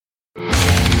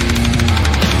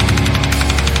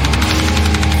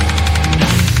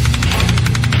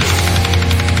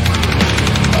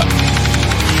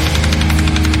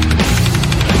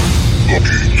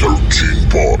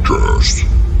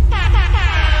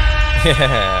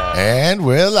And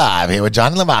we're live here with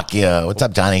Johnny Lamacchia. What's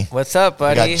up, Johnny? What's up,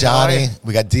 buddy? We got Johnny.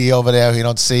 We got D over there who you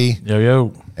don't see.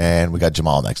 Yo. And we got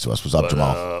Jamal next to us. What's up,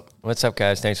 Jamal? What's up,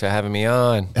 guys? Thanks for having me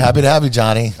on. Happy to have you,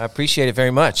 Johnny. I appreciate it very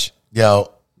much.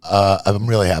 Yo, I'm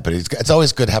really happy. It's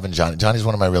always good having Johnny. Johnny's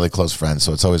one of my really close friends,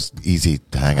 so it's always easy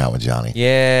to hang out with Johnny.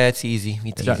 Yeah, it's easy.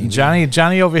 It's easy.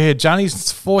 Johnny over here.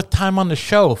 Johnny's fourth time on the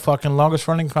show. Fucking longest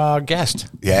running guest.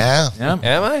 Yeah. Am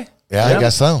I? Yeah, I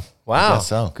guess so. Wow. I guess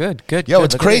so. Good. Yo, good.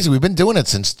 it's Look at crazy. We've been doing it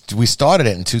since we started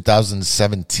it in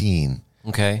 2017.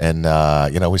 Okay. And,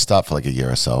 we stopped for like a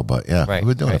year or so, but yeah, Right,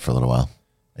 we've been doing it for a little while.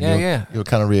 And you were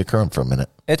kind of reoccurring for a minute.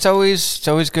 It's always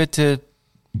good to,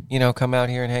 come out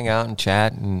here and hang out and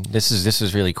chat. And this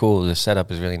is really cool. The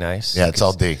setup is really nice. Yeah, it's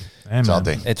all D. It's all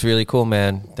D. It's really cool,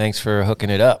 man. Thanks for hooking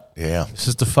it up. Yeah. This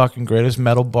is the fucking greatest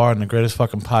metal bar and the greatest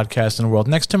fucking podcast in the world,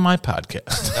 next to my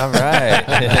podcast. All right.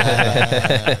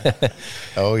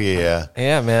 Oh yeah.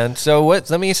 Yeah, man. So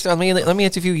let me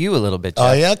interview you a little bit, Jeff.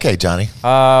 Oh yeah. Okay, Johnny.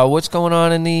 What's going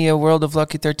on in the world of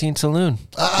Lucky 13 Saloon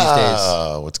these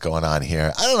days? What's going on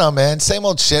here? I don't know, man. Same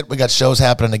old shit. We got shows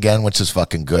happening again, which is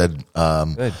fucking good.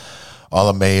 Good. All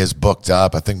of May is booked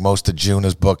up. I think most of June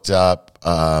is booked up.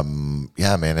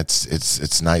 Yeah, man,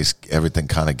 it's nice. Everything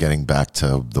kind of getting back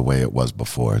to the way it was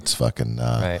before. It's fucking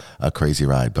a crazy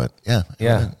ride, but yeah,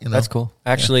 that's cool.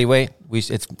 Actually, wait,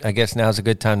 I guess now's a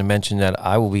good time to mention that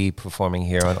I will be performing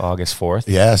here on August 4th.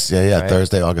 Yes, right?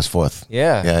 Thursday, August 4th.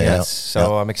 Yeah.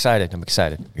 So I'm excited.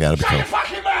 Yeah, it'll be cool.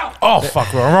 Oh,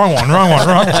 fuck, wrong one.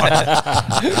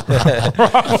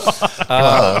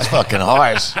 That's fucking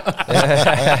harsh.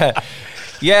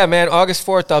 Yeah, man, August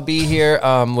 4th, I'll be here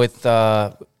with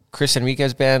Chris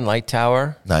Enriquez band, Light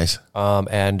Tower. Nice.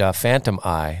 And Phantom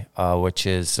Eye, which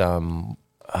is,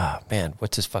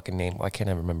 what's his fucking name? Why can't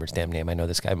I remember his damn name? I know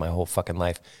this guy my whole fucking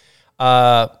life.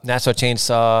 Nassau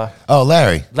Chainsaw. Oh,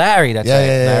 Larry, that's right.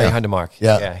 Larry yeah. Hundemark.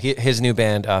 Yeah. His new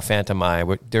band, Phantom Eye.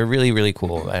 They're really, really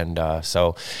cool. And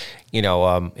so,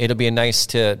 it'll be nice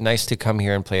to come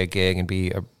here and play a gig and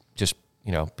be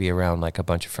around like a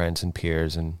bunch of friends and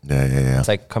peers. And yeah. It's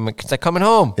like coming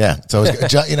home. Yeah. So,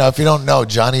 if you don't know,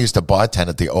 Johnny used to bartend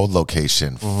at the old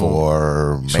location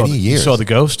for many years. You saw the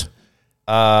ghost?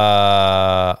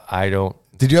 I don't.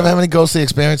 Did you ever have any ghostly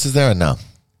experiences there or no?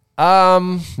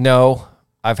 No.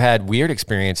 I've had weird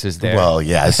experiences there. Well,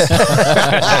 yes.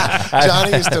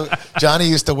 Johnny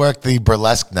used to work the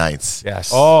burlesque nights. Yes.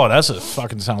 Oh,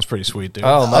 sounds pretty sweet, dude.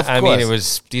 Oh, it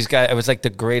was these guys. It was like the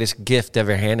greatest gift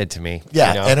ever handed to me.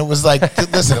 Yeah, and it was like,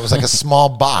 listen, it was like a small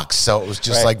box, so it was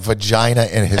just like vagina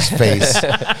in his face,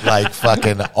 like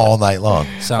fucking all night long.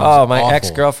 My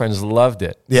ex-girlfriends loved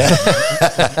it. Yeah,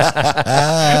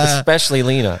 especially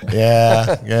Lena.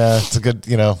 Yeah, it's a good,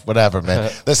 whatever,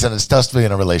 man. Listen, it's tough to be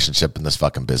in a relationship in this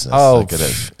fucking business. Oh, like it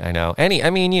is. I know.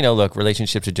 Look,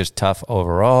 relationships are just tough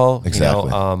overall. Exactly.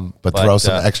 But throw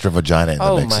some extra vagina in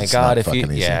the mix. Oh my God!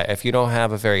 Easy. If you don't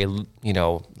have a very, I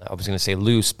was going to say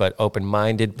loose, but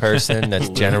open-minded person that's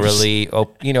generally,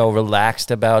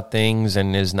 relaxed about things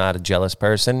and is not a jealous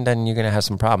person, then you're going to have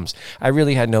some problems. I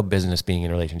really had no business being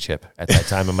in a relationship at that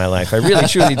time in my life. I really,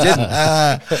 truly didn't.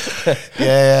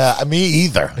 Yeah, me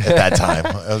either at that time.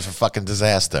 It was a fucking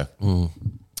disaster.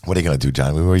 What are you going to do,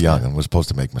 John? We were young and we're supposed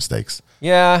to make mistakes.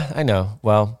 Yeah, I know.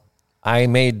 Well, I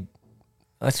made,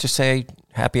 let's just say,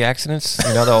 happy accidents.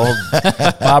 The old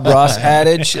Bob Ross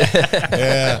adage.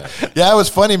 Yeah, it was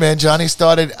funny, man. Johnny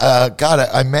started,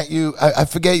 I met you, I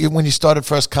forget you when you started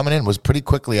first coming in. It was pretty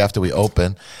quickly after we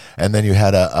opened. And then you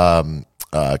had a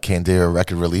Candia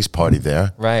record release party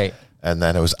there. Right. And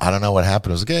then it was, I don't know what happened.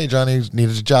 It was like, hey, Johnny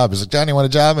needed a job. It was like, Johnny, want a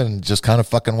job? And it just kind of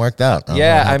fucking worked out.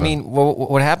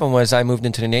 What happened was I moved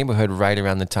into the neighborhood right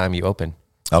around the time you opened.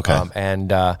 Okay.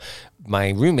 And my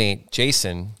roommate,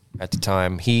 Jason, at the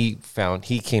time, he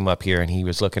came up here and he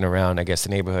was looking around, I guess, the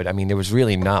neighborhood. I mean, there was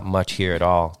really not much here at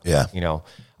all. Yeah.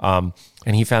 And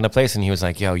he found a place and he was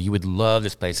like, yo, you would love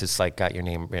this place. It's like got your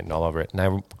name written all over it. And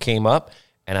I came up.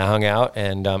 And I hung out,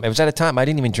 and it was at a time I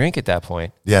didn't even drink at that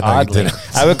point. Yeah, no, oddly. you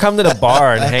didn't. I would come to the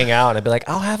bar and hang out, and I'd be like,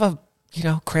 I'll have a,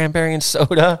 cranberry and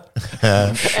soda.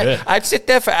 I'd sit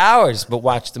there for hours, but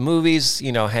watch the movies,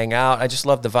 hang out. I just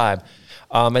loved the vibe.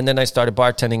 And then I started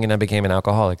bartending, and I became an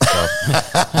alcoholic. So,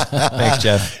 thanks,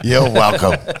 Jeff. You're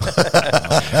welcome.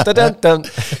 Dun-dun-dun.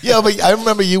 Yeah, but I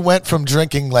remember you went from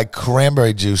drinking like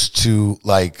cranberry juice to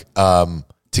like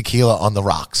tequila on the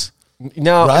rocks.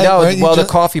 No, right? no. Right? Well, the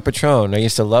coffee Patron. I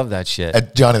used to love that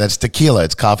shit. Johnny, that's tequila.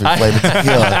 It's coffee flavored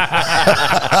tequila.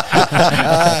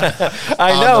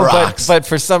 I know, but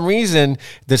for some reason,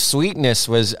 the sweetness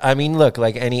was. I mean, look,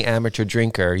 like any amateur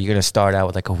drinker, you're gonna start out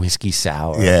with like a whiskey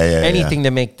sour. Yeah. Anything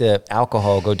to make the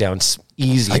alcohol go down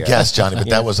easier. I guess, Johnny, but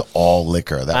that was all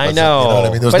liquor. That I wasn't- know. You know what I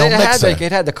mean? There was but no it had mixer.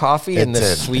 it had the coffee and It the did,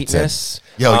 it did. sweetness.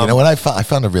 Yo, you know what I found? I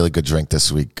found a really good drink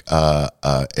this week.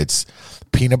 It's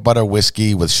peanut butter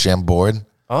whiskey with Chambord.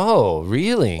 Oh,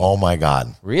 really? Oh my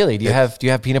God. Really? Do you have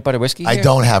peanut butter whiskey I here?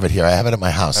 don't have it here. I have it at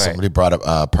my house. All right. Somebody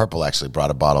brought Purple actually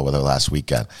brought a bottle with her last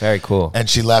weekend. Very cool. And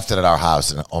she left it at our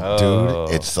house. And dude,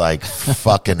 it's like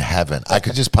fucking heaven.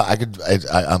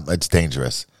 It's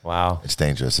dangerous. Wow. It's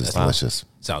dangerous. It's delicious.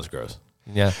 Sounds gross.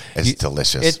 Yeah. It's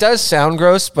delicious. It does sound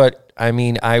gross, but I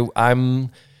mean, I don't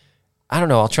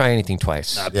know. I'll try anything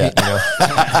twice. Yeah. You know?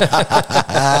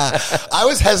 I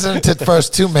was hesitant at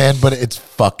first too, man, but it's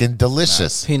fucking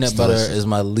delicious. Peanut It's butter delicious. is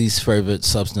my least favorite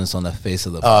substance on the face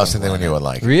of the Oh, fucking something when planet. you would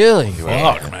like. Really?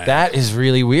 Fuck, man. That is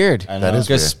really weird. That is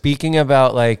Because weird. speaking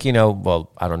about well,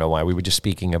 I don't know why. We were just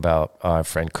speaking about our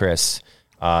friend Chris.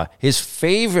 His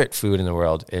favorite food in the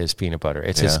world is peanut butter.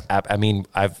 It's his. I mean,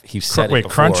 he's said Wait, it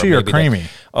before. crunchy or maybe that- creamy?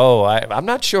 I'm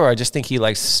not sure. I just think he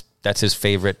likes. That's his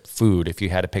favorite food. If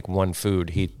you had to pick one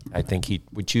food, I think he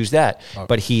would choose that.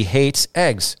 But he hates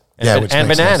eggs and, which and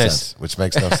makes bananas. No sense. Which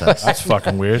makes no sense. That's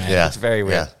fucking weird. Yeah, It's very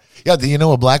weird. Yeah. Do you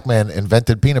know a black man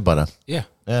invented peanut butter? Yeah.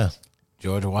 Yeah.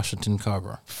 George Washington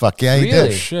Carver. Fuck yeah, he Really?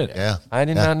 did. Shit. Yeah. I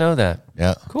did not know that.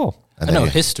 Yeah. Cool. And I then know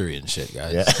you- history and shit,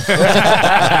 guys.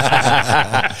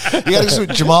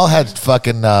 Jamal had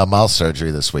fucking mouth surgery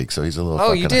this week, so he's a little. Oh,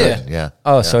 fucking you did? hurting. Yeah.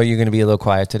 Oh, so you're going to be a little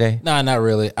quiet today? Nah, not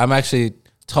really. I'm actually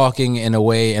talking in a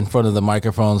way in front of the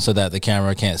microphone so that the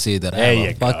camera can't see that I There have you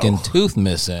a go. fucking tooth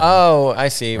missing. Oh, I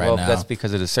see. Right Well, now. that's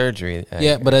because of the surgery.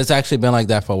 Yeah, but it's actually been like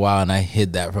that for a while, and I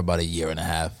hid that for about a year and a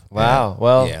half. Wow.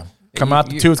 Well, Yeah. Come out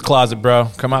the tooth closet, bro.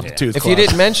 Come out the tooth if closet. you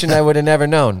didn't mention, I would have never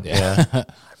known. Yeah.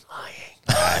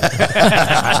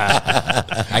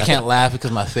 I can't laugh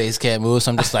because my face can't move,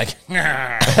 so I'm just like,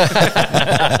 it's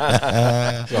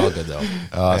all good though.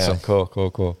 Awesome. Yeah,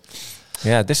 cool.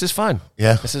 Yeah, this is fun.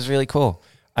 Yeah. This is really cool.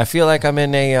 I feel like I'm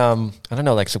in a, I don't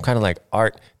know, like some kind of like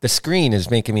art. The screen is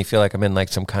making me feel like I'm in like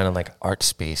some kind of like art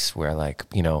space where like,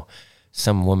 you know,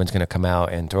 some woman's going to come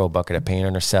out and throw a bucket of paint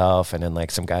on herself. And then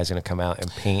like some guy's going to come out and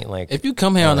paint like. If you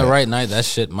come here on the right night, that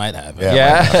shit might happen.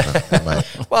 Yeah. It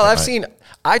might. Well, I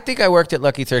think I worked at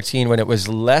Lucky 13 when it was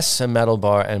less a metal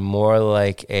bar and more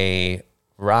like a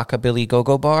rockabilly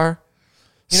go-go bar.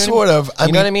 You know Sort of.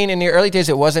 You know what I mean? In the early days,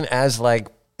 it wasn't as like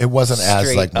It wasn't as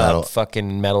straight like metal. up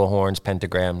fucking metal horns,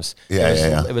 pentagrams.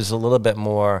 Yeah. It was a little bit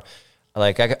more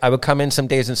like I would come in some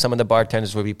days and some of the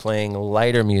bartenders would be playing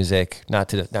lighter music,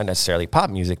 not necessarily pop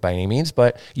music by any means,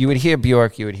 but you would hear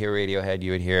Bjork, you would hear Radiohead,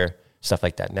 you would hear stuff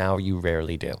like that. Now you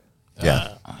rarely do.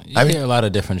 Yeah. You hear a lot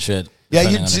of different shit. Yeah,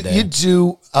 depending on the day. you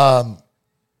do.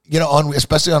 You know,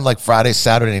 especially on like Friday,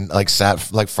 Saturday, like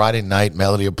Friday night,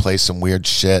 Melody will play some weird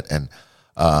shit, and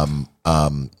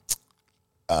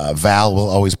Val will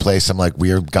always play some like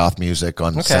weird goth music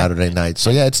on Saturday night. So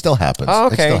yeah, it still happens. Oh,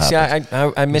 It okay. still See,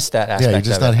 happens. I missed that aspect. you're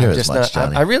just of not it. here I'm as just much, not,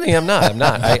 Johnny. I really am not. I'm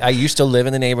not. I used to live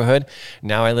in the neighborhood.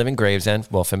 Now I live in Gravesend.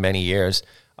 Well, for many years.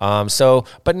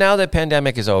 But now that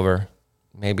pandemic is over,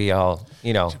 maybe I'll,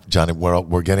 you know. Johnny,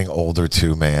 we're getting older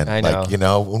too, man. I know. Like, you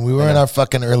know, when we were in our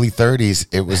fucking early 30s,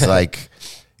 it was like,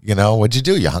 you know, what'd you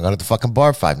do? You hung out at the fucking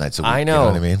bar 5 nights a week. I know. You know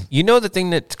what I mean? You know the thing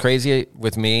that's crazy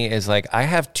with me is like I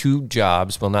have 2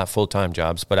 jobs, well not full-time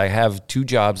jobs, but I have 2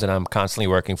 jobs that I'm constantly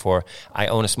working for. I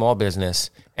own a small business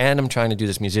and I'm trying to do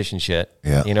this musician shit.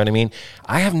 Yeah. You know what I mean?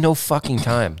 I have no fucking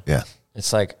time. Yeah.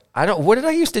 It's like what did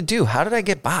I used to do? How did I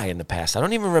get by in the past? I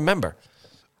don't even remember.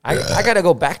 I got to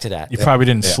go back to that. You probably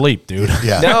didn't sleep, dude.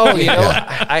 Yeah. No, you know,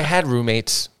 I had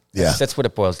roommates. Yeah. That's what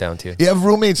it boils down to. You have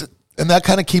roommates, and that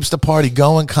kind of keeps the party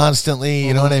going constantly.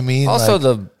 You know what I mean? Also, Like,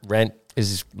 the rent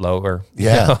is lower.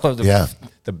 Yeah, yeah.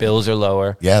 The bills are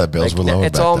lower. Yeah, the bills were lower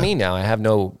It's back all then. me now. I have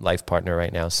no life partner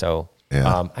right now, so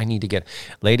Yeah. I need to get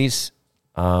ladies.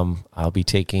 I'll be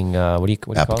taking what do you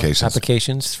call it? Applications.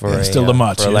 Applications for Still the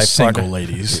much. for a You're life single partner.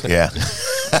 ladies. yeah.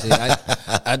 See,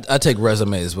 I take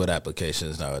resumes with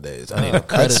applications nowadays. I need a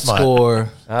credit smart. score.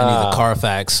 I need a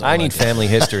Carfax. I need family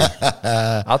history.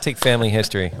 I'll take family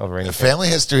history over anything. Family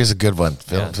history is a good one.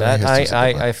 Yeah, Family that, history is a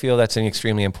good one. I feel that's an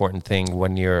extremely important thing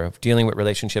when you're dealing with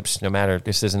relationships, no matter,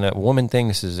 this isn't a woman thing,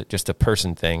 this is just a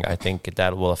person thing. I think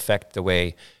that will affect the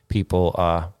way people,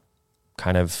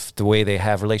 kind of the way they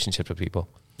have relationships with people,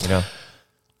 you know?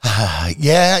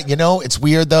 Yeah, you know, it's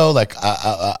weird though. Like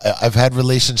I've had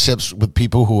relationships with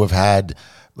people who have had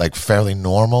like fairly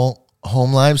normal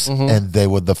home lives, and they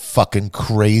were the fucking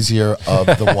crazier of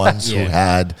the ones who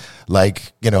had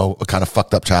like, you know, kind of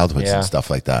fucked up childhoods and stuff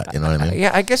like that. You know what I mean?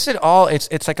 Yeah, I guess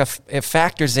it's like it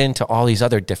factors into all these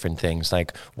other different things.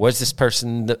 Like, was this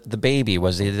person the baby?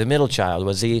 Was he the middle child?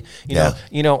 Was he,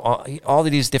 you know, all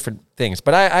of these different things.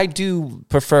 But I do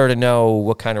prefer to know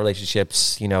what kind of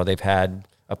relationships, you know,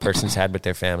 a person's had with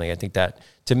their family. I think that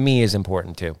to me is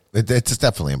important too. It's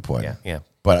definitely important. Yeah.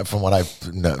 But from what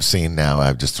I've seen now,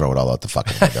 I just throw it all out the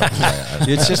fucking window.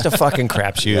 It's just a fucking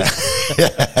crapshoot.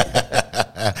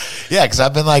 Yeah, because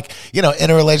I've been like, you know, in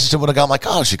a relationship with a girl, I'm like,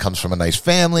 oh, she comes from a nice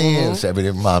family, and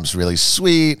every mom's really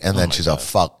sweet, and then she's a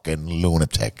fucking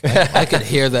lunatic. I could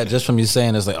hear that just from you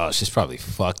saying it's like, oh, she's probably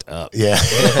fucked up. Yeah.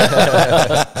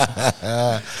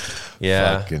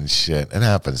 Yeah. Fucking shit. It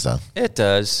happens, though. It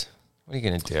does. What are you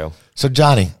going to do? So,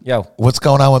 Johnny, Yo. what's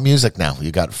going on with music now?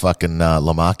 You got fucking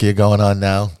La Macchia going on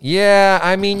now? Yeah,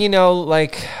 I mean, you know,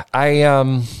 like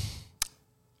I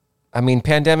mean,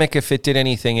 pandemic, if it did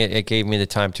anything, it gave me the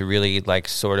time to really like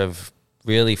sort of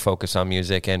really focus on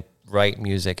music and write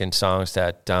music and songs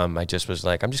that I just was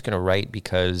like, I'm just going to write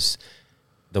because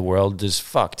the world is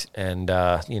fucked. And,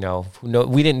 you know,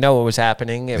 we didn't know what was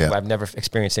happening. Yeah. I've never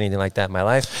experienced anything like that in my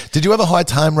life. Did you have a hard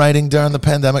time writing during the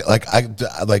pandemic? Like,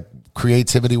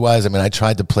 creativity wise, I mean, I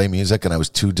tried to play music and I was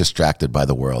too distracted by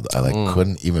the world. I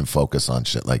couldn't even focus on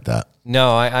shit like that.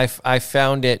 No, I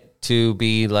found it to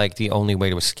be like the only way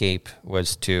to escape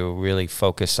was to really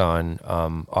focus on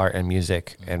art and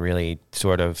music and really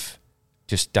sort of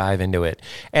just dive into it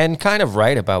and kind of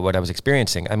write about what I was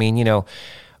experiencing. I mean, you know,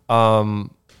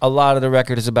 a lot of the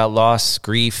record is about loss,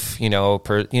 grief, you know,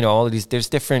 all of these, there's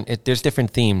different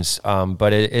themes,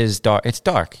 but it is dark. It's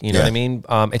dark, you know what I mean?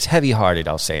 It's heavy hearted,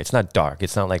 I'll say. It's not dark.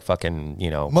 It's not like fucking,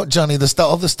 you know. Well, Johnny,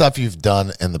 all the stuff you've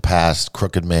done in the past,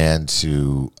 Crooked Man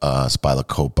to Spila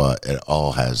Copa, it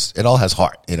all has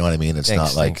heart. You know what I mean? It's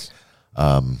not like,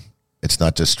 it's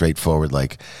not just straightforward,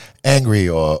 like angry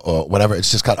or whatever. It's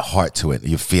just got heart to it.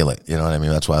 You feel it. You know what I mean?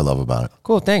 That's what I love about it.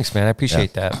 Cool. Thanks, man. I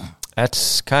appreciate that.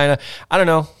 That's kind of, I don't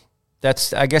know.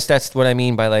 I guess that's what I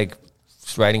mean by like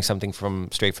writing something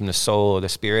straight from the soul or the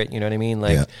spirit. You know what I mean?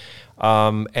 Like,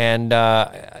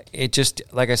 it just,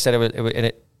 like I said,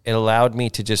 it allowed me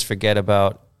to just forget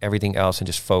about everything else and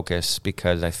just focus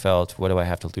because I felt, what do I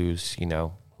have to lose? You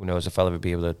know, who knows if I'll ever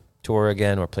be able to tour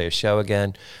again or play a show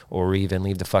again or even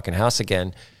leave the fucking house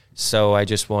again. So I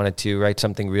just wanted to write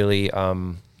something really,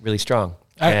 really strong.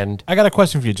 I got a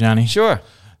question for you, Johnny. Sure.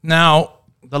 Now,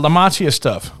 the La Macchia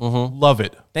stuff, love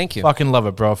it. Thank you. Fucking love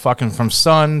it, bro. Fucking from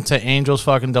Sun to Angel's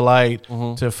fucking Delight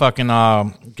to fucking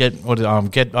Bled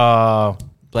Out.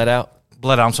 Bled Out.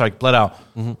 I'm sorry, Bled Out.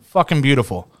 Fucking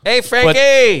beautiful. Hey,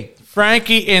 Frankie.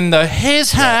 Frankie in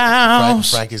his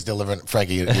house. Frankie's delivering.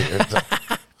 Frankie,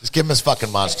 just give him his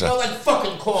fucking monster. Smell like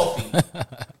fucking coffee.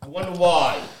 I wonder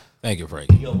why. Thank you,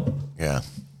 Frankie. Yeah.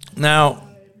 Now,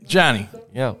 Johnny,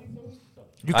 Yeah.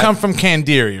 you come from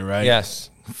Candiria, right? Yes.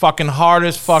 Fucking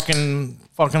hardest fucking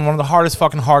one of the hardest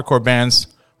fucking hardcore bands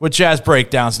with jazz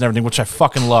breakdowns and everything, which I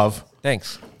fucking love.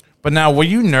 Thanks. But now, were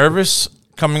you nervous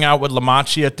coming out with La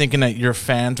Macchia, thinking that your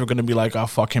fans were going to be like, "Oh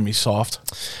fuck him, he's soft,"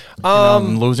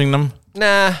 and losing them?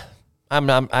 Nah. I'm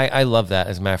not. I love that.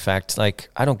 As a matter of fact, like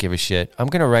I don't give a shit. I'm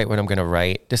gonna write what I'm gonna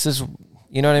write. This is,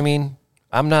 you know what I mean.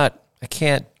 I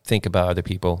can't think about other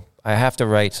people. I have to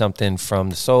write something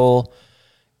from the soul.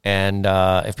 And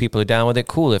if people are down with it,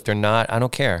 cool. If they're not, I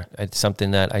don't care. It's something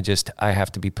that I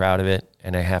have to be proud of it.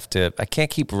 And I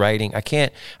can't keep writing.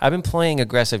 I've been playing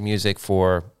aggressive music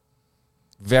for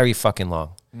very fucking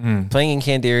long. Playing in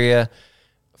Candiria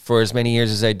for as many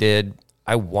years as I did,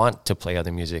 I want to play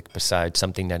other music besides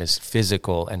something that is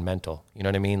physical and mental. You know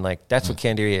what I mean? Like that's what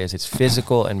Candiria is. It's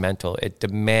physical and mental. It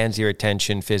demands your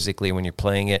attention physically when you're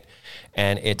playing it.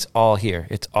 And it's all here.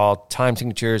 It's all time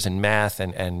signatures and math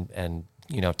and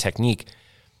you know, technique.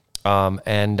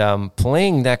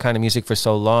 Playing that kind of music for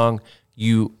so long,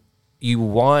 I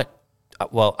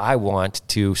want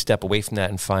to step away from that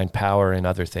and find power in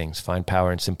other things, find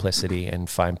power in simplicity and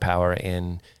find power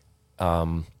in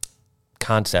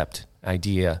concept,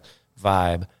 idea,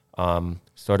 vibe,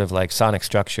 sort of like sonic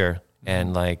structure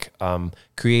and like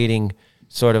creating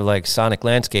sort of like sonic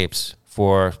landscapes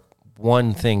for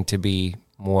one thing to be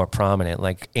more prominent.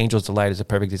 Like Angel's Delight is a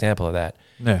perfect example of that.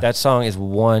 Yeah. That song is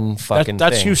one fucking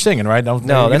That's thing. you singing, right? No,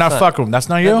 No, you're that's not fucking. That's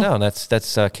not you. No, that's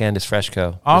Candice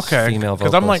Freshco. Okay, Female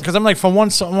because vocalist. I'm like from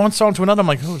one song to another. I'm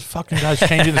like, who this fucking guy's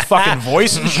changing his fucking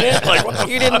voice and shit? Like, what the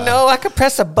You didn't know I could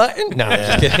press a button? No,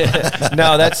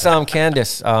 no, that's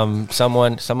Candice.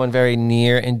 Someone very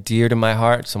near and dear to my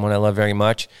heart. Someone I love very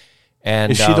much.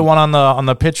 And Is she the one on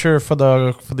the picture for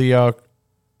the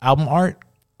album art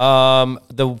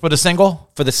The for the single?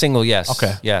 For the single, yes.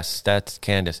 Okay. Yes, that's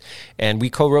Candace. And we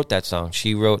co-wrote that song.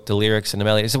 She wrote the lyrics and the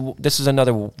melody. So this is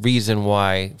another reason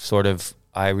why sort of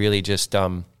I really just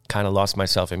kind of lost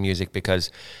myself in music,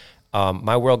 because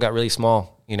my world got really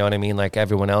small. You know what I mean? Like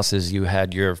everyone else's, you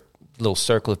had your little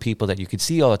circle of people that you could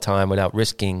see all the time without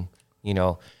risking, you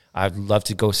know. I'd love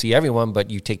to go see everyone,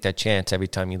 but you take that chance every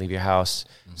time you leave your house.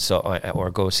 So, or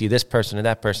go see this person or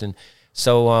that person.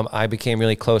 So I became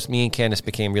really close. Me and Candace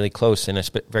became really close in a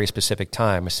very specific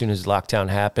time. As soon as lockdown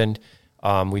happened,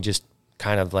 we just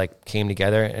kind of like came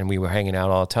together, and we were hanging out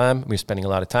all the time. We were spending a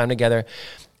lot of time together.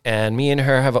 And me and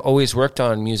her have always worked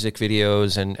on music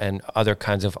videos and other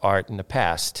kinds of art in the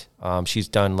past. She's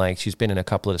been in a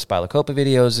couple of the Spila Copa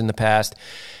videos in the past.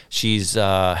 She's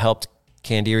helped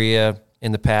Candiria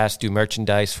in the past do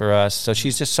merchandise for us. So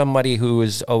she's just somebody who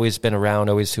has always been around,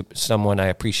 always someone I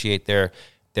appreciate their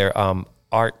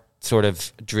art sort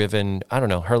of driven. I don't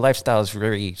know. Her lifestyle is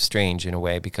very strange in a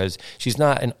way, because she's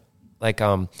not like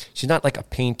a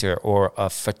painter or a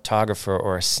photographer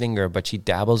or a singer, but she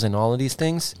dabbles in all of these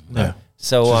things. Yeah.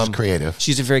 So she's creative.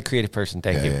 She's a very creative person.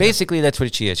 Thank you. Yeah. Basically, that's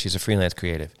what she is. She's a freelance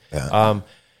creative. Yeah.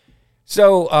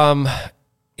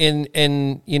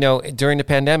 In you know, during the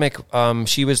pandemic,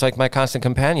 she was like my constant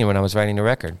companion when I was writing the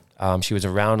record. She was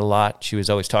around a lot. She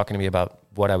was always talking to me about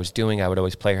what I was doing. I would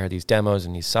always play her these demos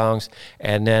and these songs.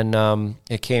 And then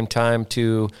it came time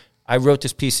I wrote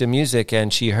this piece of music,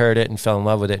 and she heard it and fell in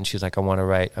love with it. And she's like, I want to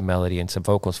write a melody and some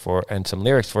vocals for it and some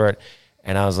lyrics for it.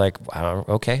 And I was like,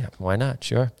 okay, why not?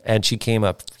 Sure. And she came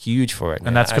up huge for it.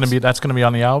 And that's gonna be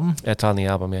on the album? That's on the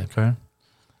album, yeah. Okay.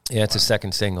 Yeah, it's a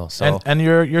second single. So And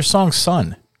your song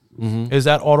Son, is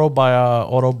that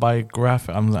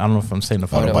autobiographic? I don't know if I'm saying the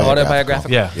fucking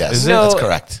autobiographical. Yeah. Yes, Is that's it?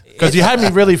 correct. Because you had me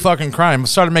really fucking crying. It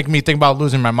started making me think about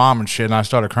losing my mom and shit, and I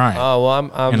started crying. Oh,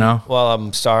 well,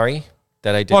 I'm sorry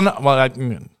that I did. I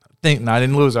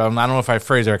didn't lose her. I don't know if I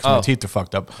phrased her because my teeth are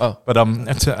fucked up. Oh. But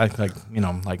my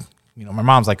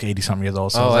mom's like 80 something years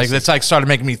old, so it's like started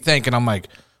making me think, and I'm like,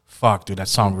 fuck, dude, that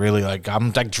song really, like,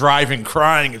 I'm like driving,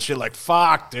 crying and shit, like,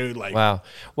 fuck, dude, like. Wow.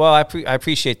 Well, I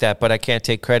appreciate that, but I can't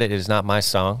take credit. It is not my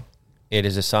song. It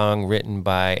is a song written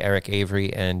by Eric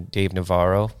Avery and Dave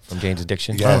Navarro from Jane's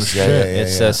Addiction. Yes,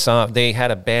 It's a song. They had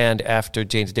a band after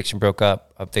Jane's Addiction broke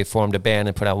up. They formed a band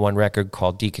and put out one record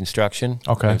called Deconstruction.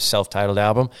 Okay. A self-titled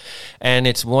album. And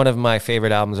it's one of my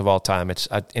favorite albums of all time. It's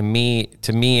to me,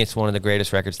 it's one of the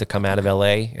greatest records to come out of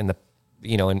LA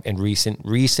in recent,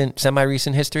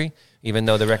 semi-recent history, even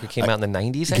though the record came out in the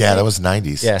 90s. That was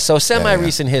 90s. Yeah, so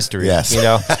semi-recent history. Yes. You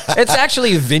know, it's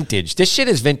actually vintage. This shit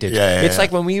is vintage. It's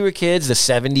like when we were kids, the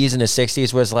 70s and the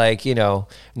 60s was like, you know,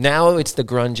 now it's the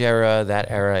grunge era.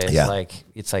 That era is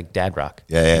it's like dad rock.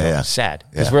 Yeah. Sad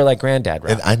because we're like granddad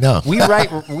rock. And I know.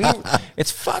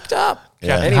 It's fucked up.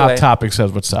 Yeah. Anyway. Hot Topic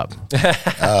says, what's up?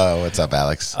 Oh, what's up,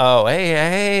 Alex? Oh,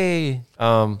 hey.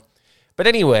 But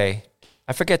anyway,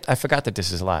 I forgot that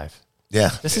this is live.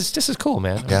 Yeah. This is cool,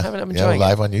 man. Yeah. I'm We're enjoying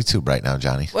live it. on YouTube right now,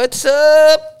 Johnny. What's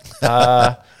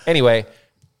up? Anyway,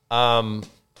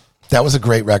 That was a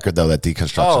great record, though, that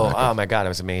Deconstruction record. oh my God, it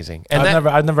was amazing. And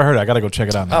I've never heard it. I got to go check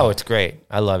it out now. oh, it's great.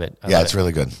 I love it. It's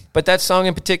really good. But that song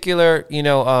in particular, you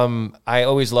know, I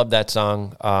always loved that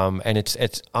song. And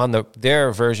it's on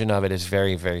their version of it is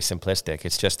very, very simplistic.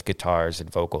 It's just guitars and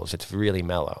vocals. It's really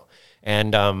mellow.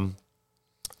 And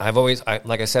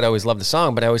like I said, I always loved the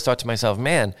song, but I always thought to myself,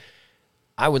 man,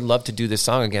 I would love to do this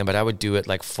song again, but I would do it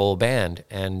like full band.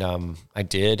 And I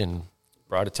did, and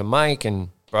brought it to Mike and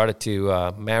brought it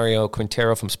to Mario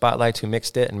Quintero from Spotlights, who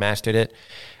mixed it and mastered it.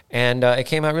 And it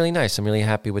came out really nice. I'm really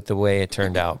happy with the way it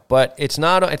turned out. But it's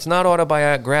not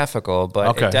autobiographical,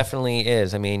 but it definitely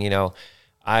is. I mean, you know,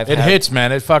 it hits,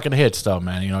 man. It fucking hits, though,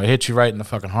 man. You know, it hits you right in the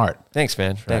fucking heart. Thanks,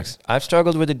 man. Thanks. I've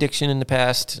struggled with addiction in the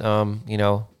past. You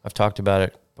know, I've talked about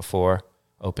it before,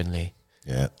 openly.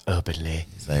 Yeah. Openly.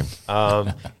 Same.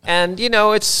 And, you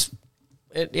know, it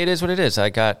is what it is. I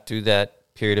got through that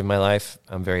period of my life.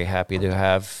 I'm very happy to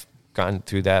have gotten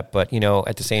through that. But, you know,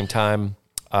 at the same time,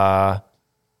 I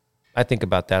think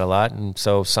about that a lot. And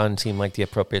so Son seemed like the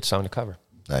appropriate song to cover.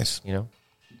 Nice. You know?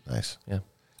 Nice. Yeah.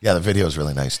 Yeah, the video is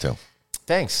really nice, too.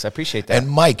 Thanks. I appreciate that. And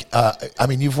Mike, I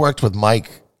mean, you've worked with Mike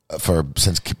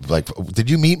did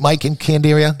you meet Mike in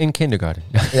Candiria? In kindergarten.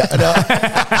 Yeah, no.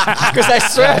 Because I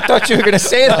swear I thought you were going to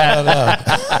say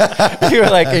that. No. You were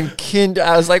like in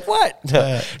I was like, what?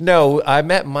 No, I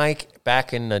met Mike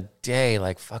back in the day,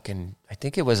 like fucking, I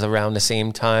think it was around the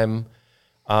same time.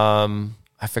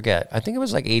 I forget. I think it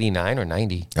was like 89 or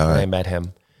 90 when I met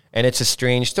him. And it's a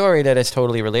strange story that is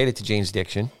totally related to Jane's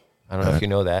Addiction. I don't know if you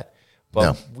know that. But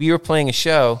No. we were playing a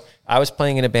show. I was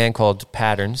playing in a band called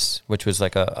Patterns, which was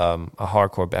like a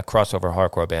crossover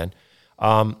hardcore band.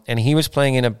 And he was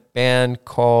playing in a band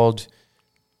called,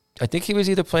 I think he was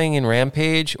either playing in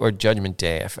Rampage or Judgment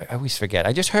Day. I always forget.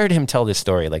 I just heard him tell this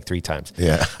story like 3 times.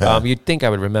 Yeah. You'd think I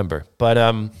would remember. But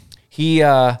he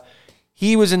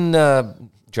was in the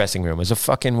dressing room. It was a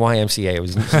fucking YMCA. There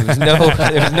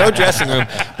was no dressing room,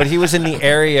 but he was in the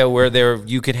area where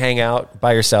you could hang out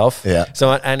by yourself. Yeah.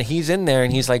 So, and he's in there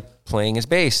and he's like playing his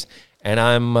bass, and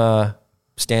I'm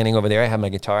standing over there. I have my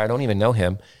guitar. I don't even know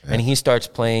him, and he starts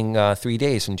playing 3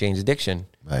 Days from Jane's Addiction.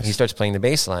 Nice. He starts playing the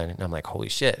bass line, and I'm like, holy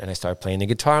shit! And I start playing the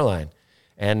guitar line,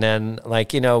 and then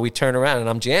we turn around and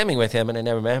I'm jamming with him, and I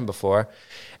never met him before,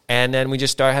 and then we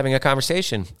just start having a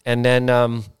conversation, and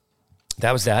then.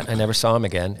 That was that. I never saw him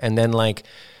again. And then,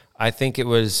 I think it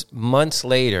was months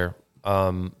later,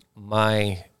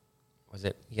 my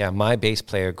bass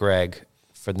player, Greg,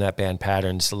 from that band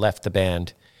Patterns, left the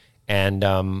band. And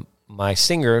my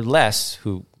singer, Les,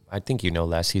 who I think you know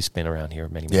Les, he's been around here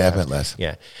many times. Yeah, I've met Les.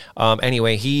 Yeah.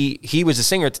 Anyway, he was a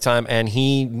singer at the time, and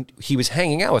he was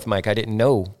hanging out with Mike. I didn't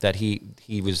know that he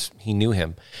knew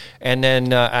him. And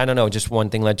then, I don't know, just one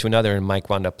thing led to another, and Mike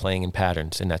wound up playing in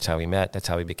Patterns, and that's how we met. That's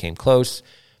how we became close.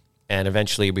 And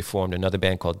eventually we formed another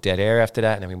band called Dead Air after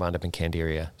that, and then we wound up in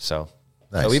Candiria. So,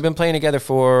 Nice. So we've been playing together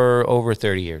for over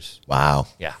 30 years. Wow.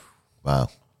 Yeah. Wow.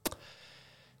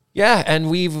 Yeah,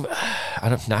 and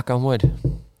knock on wood,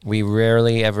 we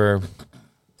rarely ever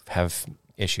have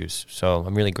issues. So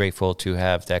I'm really grateful to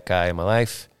have that guy in my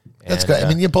life. That's And, good. I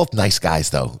mean, you're both nice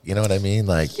guys, though. You know what I mean?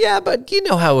 Like, yeah, but you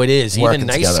know how it is. Working Even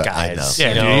nice together, I guys, know. Yeah,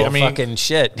 you know, dude, I mean, fucking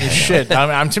shit. Shit.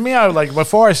 To me, I like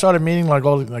before I started meeting like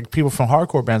all like people from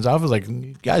hardcore bands. I was like,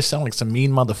 you guys sound like some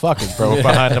mean motherfuckers, bro.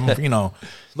 Behind them,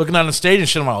 looking on the stage and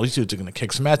shit. I'm like, oh, these dudes are gonna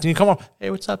kick some ass. And you come up,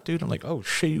 hey, what's up, dude? I'm like, oh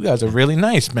shit, you guys are really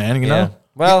nice, man. You Yeah. know.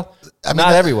 Well, I mean,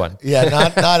 not everyone. Yeah,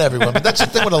 not everyone. But that's the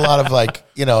thing with a lot of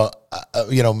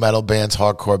metal bands,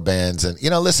 hardcore bands, and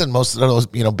listen, most of those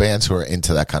bands who are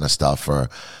into that kind of stuff are,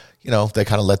 they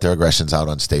kind of let their aggressions out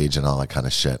on stage and all that kind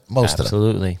of shit. Most of them.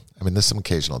 Absolutely. I mean, there's some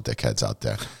occasional dickheads out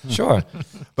there. Sure.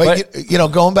 But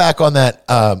going back on that,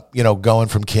 going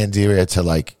from Candiria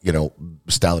to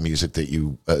style of music that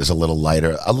is a little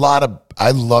lighter.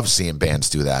 I love seeing bands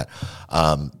do that.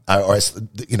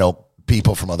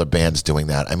 People from other bands doing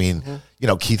that. I mean,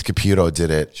 Keith Caputo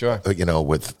did it. Sure.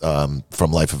 With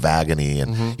From Life of Agony,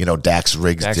 and Dax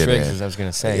Riggs did Riggs, it. as I was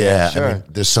gonna say. Yeah, sure. I mean,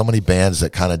 there's so many bands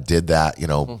that kind of did that.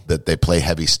 That they play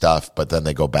heavy stuff, but then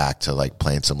they go back to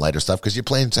playing some lighter stuff because you're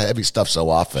playing some heavy stuff so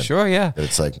often. Sure, yeah. That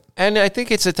it's like, and I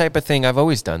think it's the type of thing, I've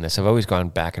always done this. I've always gone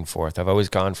back and forth. I've always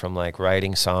gone from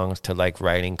writing songs to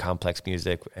writing complex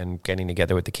music and getting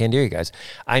together with the Candiria guys.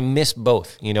 I miss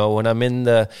both. When I'm in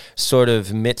the sort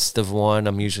of midst of one,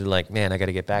 I'm usually like, man, I got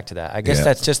to get back to that. I guess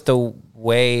that's just the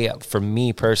way for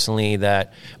me personally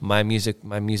that my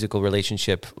musical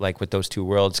relationship with those two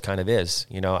worlds kind of is.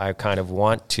 I kind of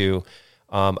want to,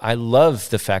 I love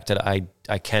the fact that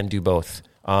I can do both.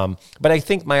 But I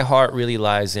think my heart really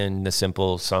lies in the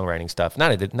simple songwriting stuff.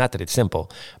 Not that it's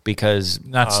simple, because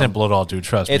Not simple at all, dude.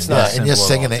 Trust me. it's not. and you're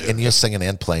simple at singing it, and you're singing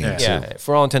and playing too. Yeah,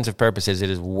 for all intents and purposes, it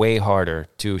is way harder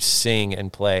to sing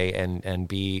and play and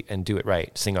do it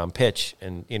right, sing on pitch,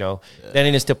 and than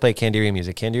it is to play Candiria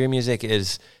music. Candiria music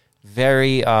is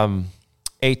very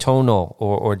atonal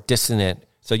or dissonant,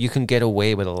 so you can get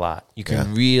away with a lot. You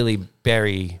can really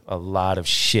bury a lot of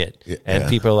shit, and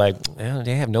people are like,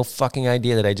 they have no fucking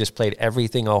idea that I just played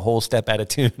everything a whole step out of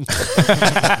tune.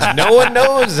 No one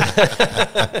knows.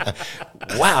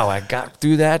 Wow, I got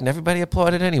through that, and everybody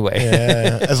applauded anyway.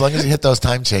 Yeah, as long as you hit those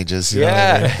time changes. You know what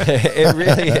I mean? It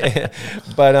really.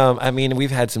 But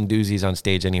we've had some doozies on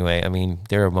stage anyway. I mean,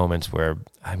 there are moments where,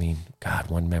 God,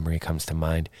 one memory comes to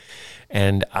mind.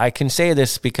 And I can say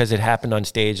this because it happened on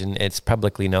stage and it's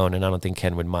publicly known, and I don't think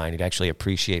Ken would mind. He'd actually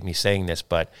appreciate me saying this.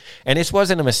 And this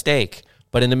wasn't a mistake,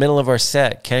 but in the middle of our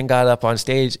set, Ken got up on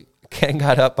stage, Ken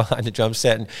got up behind the drum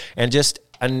set and just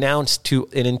announced to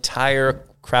an entire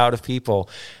crowd of people,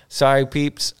 sorry,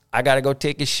 peeps, I got to go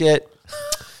take a shit.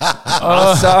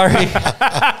 I'm sorry.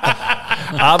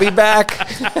 I'll be back.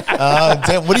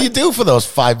 Damn, what do you do for those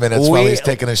 5 minutes while he's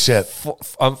taking a shit?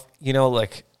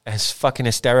 As fucking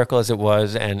hysterical as it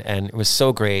was, and it was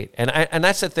so great. And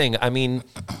that's the thing.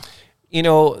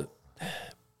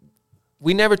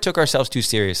 We never took ourselves too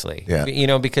seriously.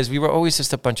 Yeah. Because we were always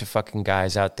just a bunch of fucking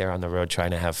guys out there on the road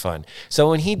trying to have fun. So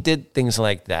when he did things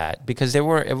like that, because it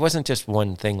wasn't just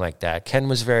one thing like that. Ken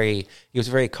was he was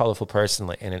a very colorful person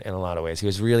in a lot of ways. He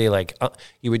was really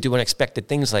he would do unexpected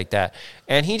things like that.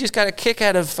 And he just got a kick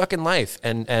out of fucking life.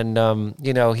 And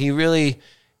he really,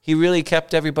 he really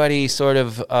kept everybody sort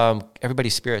of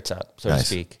everybody's spirits up, so to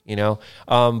speak, you know.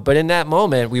 But in that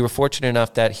moment, we were fortunate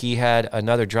enough that he had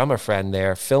another drummer friend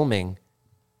there filming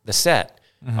the set.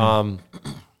 And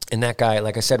that guy,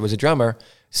 like I said, was a drummer.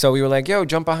 So we were like, yo,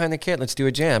 jump behind the kit. Let's do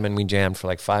a jam. And we jammed for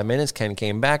like 5 minutes. Ken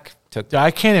came back.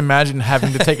 I can't imagine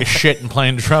having to take a shit and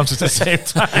playing drums at the same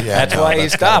time. Yeah, That's why he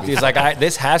stopped. He's like,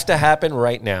 this has to happen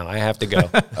right now. I have to go.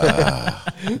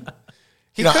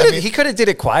 He could have did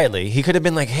it quietly. He could have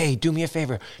been like, hey, do me a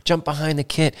favor. Jump behind the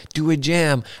kit. Do a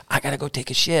jam. I got to go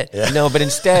take a shit. Yeah. You know, but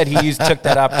instead, he took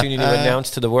that opportunity to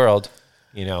announce to the world,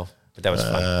 you know. But that was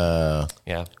fun.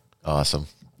 Yeah. Awesome.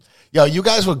 Yo, you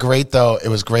guys were great, though. It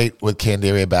was great with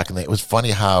Candiria back in the day. It was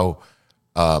funny how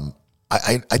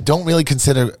I don't really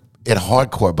consider it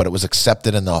hardcore, but it was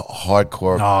accepted in the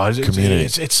hardcore community.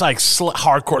 It's like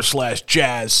hardcore /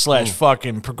 jazz /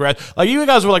 fucking progress. Like, you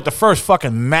guys were like the first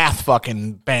fucking math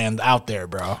fucking band out there,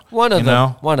 bro. One of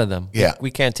them. Yeah. We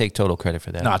can't take total credit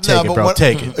for that. No, take it, bro.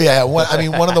 Take it. Yeah, I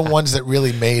mean, one of the ones that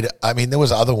really made, I mean, there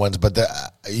was other ones, but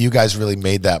you guys really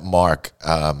made that mark.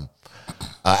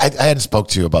 I hadn't spoke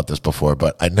to you about this before,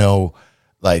 but I know,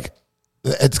 like,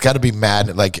 it's got to be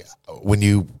mad, like, when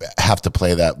you have to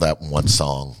play that one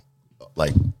song,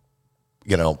 like,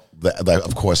 you know,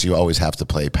 of course, you always have to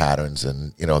play patterns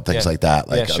and, you know, things like that.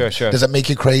 Like, sure. Does it make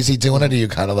you crazy doing it? Or you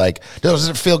kind of like, does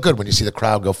it feel good when you see the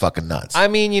crowd go fucking nuts? I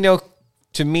mean, you know,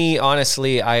 to me,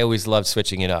 honestly, I always loved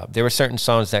switching it up. There were certain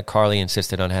songs that Carly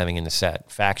insisted on having in the set.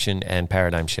 Faction and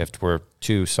Paradigm Shift were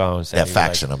two songs. That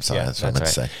Faction, I'm sorry. That's what I meant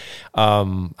to say.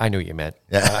 I knew what you meant.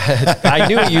 I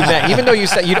knew what you meant. Even though you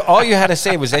said, all you had to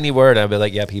say was any word, I'd be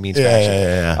like, yep, he means Faction.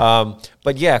 Yeah.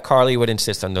 But yeah, Carly would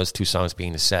insist on those two songs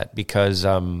being the set because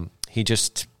look,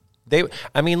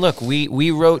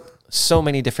 we wrote so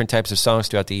many different types of songs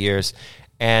throughout the years.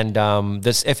 And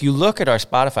if you look at our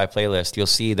Spotify playlist, you'll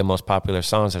see the most popular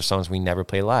songs are songs we never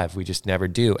play live. We just never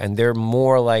do. And they're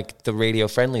more like the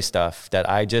radio-friendly stuff that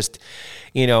I just,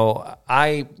 you know,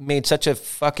 I made such a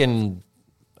fucking,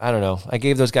 I don't know, I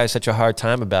gave those guys such a hard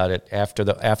time about it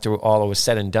after all was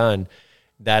said and done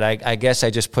that I guess I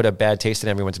just put a bad taste in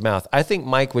everyone's mouth. I think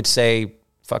Mike would say,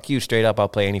 fuck you, straight up, I'll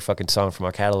play any fucking song from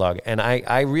our catalog. And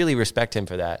I really respect him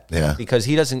for that. Yeah. Because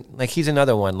he doesn't, like, he's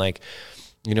another one, like,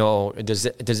 you know,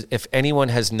 if anyone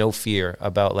has no fear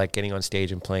about like getting on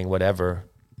stage and playing whatever,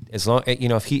 as long, you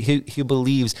know, if he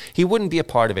believes, he wouldn't be a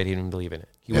part of it. He didn't believe in it.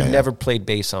 He would never played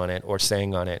bass on it or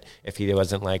sang on it if he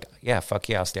wasn't like, yeah, fuck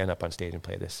yeah, I'll stand up on stage and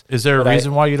play this. Is there a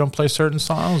reason why you don't play certain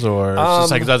songs, or it's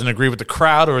just like it doesn't agree with the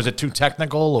crowd, or is it too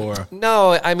technical, or?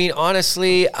 No, I mean,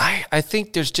 honestly, I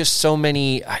think there's just so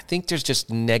many, I think there's just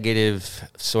negative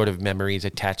sort of memories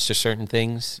attached to certain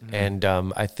things. And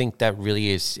I think that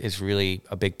really is really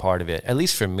a big part of it. At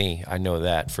least for me, I know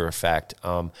that for a fact.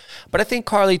 But I think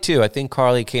Carly too. I think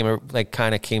Carly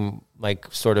came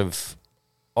sort of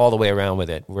all the way around with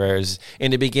it. Whereas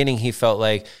in the beginning, he felt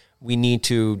like we need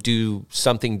to do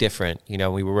something different. You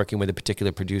know, we were working with a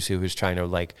particular producer who was trying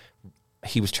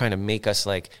to make us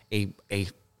like a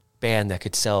band that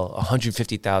could sell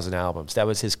 150,000 albums. That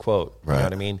was his quote. Right. You know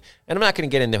what I mean? And I'm not going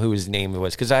to get into who his name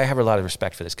was because I have a lot of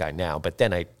respect for this guy now, but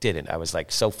then I didn't. I was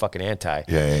like so fucking anti.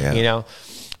 Yeah. You know?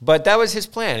 But that was his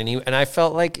plan, and I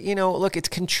felt like, you know, look, it's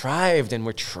contrived, and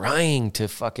we're trying.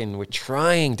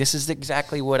 This is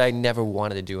exactly what I never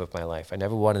wanted to do with my life. I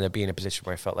never wanted to be in a position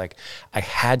where I felt like I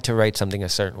had to write something a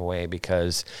certain way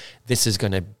because this is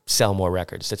going to sell more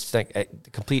records. That's like the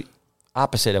complete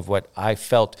opposite of what I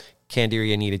felt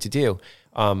Candiria needed to do.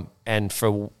 And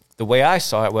for the way I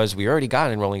saw it was, we already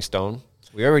got in Rolling Stone.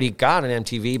 We already got an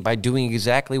MTV by doing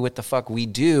exactly what the fuck we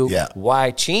do. Yeah. Why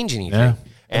change anything? Yeah.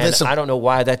 And I don't know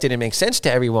why that didn't make sense to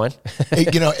everyone.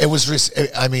 You know, it was,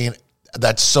 I mean,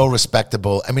 that's so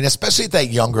respectable. I mean, especially at that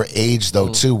younger age, though,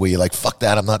 too, where you're like, fuck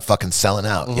that, I'm not fucking selling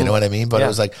out. You know what I mean? But it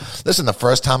was like, listen, the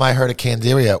first time I heard of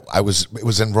Candiria, it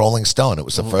was in Rolling Stone. It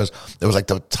was the first, it was like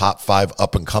the top 5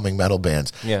 up-and-coming metal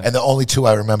bands. Yeah. And the only 2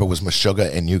 I remember was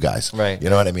Meshuggah and you guys. Right. You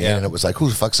know what I mean? Yeah. And it was like, who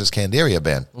the fuck's this Candiria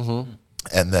band?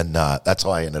 And then that's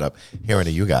how I ended up hearing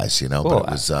of you guys, you know? Cool. But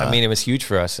it was, I mean, it was huge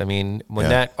for us. I mean, when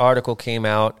that article came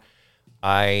out,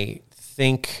 I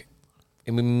think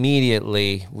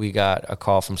immediately we got a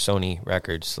call from Sony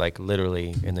Records, like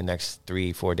literally in the next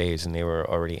 3-4 days, and they were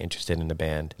already interested in the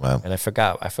band. Wow. And I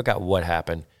forgot what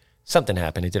happened. something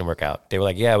happened. It didn't work out. They were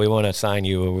like, yeah, we want to sign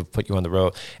you or we'll put you on the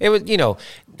road. It was,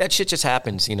 that shit just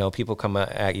happens. People come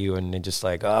at you and they're just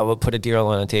like, oh, we'll put a deal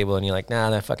on the table. And you're like, nah,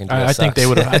 that fucking deal I think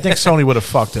sucks. I think Sony would have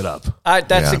fucked it up.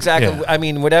 That's exactly. Yeah. I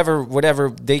mean, whatever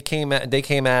they came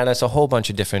at us a whole bunch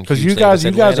of different. Because huge you guys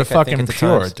labels. are Atlantic, I think, fucking at the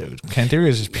pure, times. dude.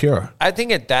 Canderia's is pure. I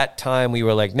think at that time we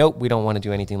were like, nope, we don't want to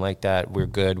do anything like that. We're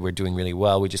good. We're doing really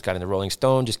well. We just got in the Rolling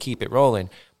Stone. Just keep it rolling.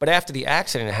 But after the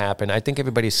accident happened, I think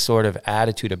everybody's sort of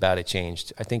attitude about it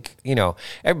changed. I think,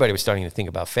 everybody was starting to think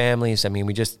about families. I mean,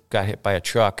 we just got hit by a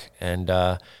truck and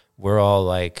we're all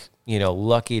like,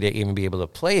 lucky to even be able to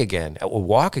play again or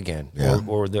walk again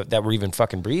or that we're even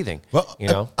fucking breathing,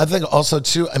 Well, I think also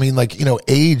too, I mean, like,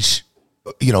 age,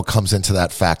 comes into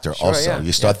that factor also. Yeah,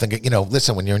 you start thinking,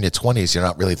 listen, when you're in your 20s, you're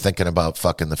not really thinking about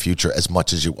fucking the future as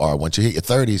much as you are. Once you hit your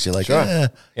 30s, you're like,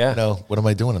 what am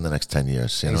I doing in the next 10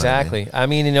 years? Exactly. I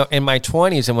mean, in my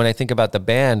 20s, and when I think about the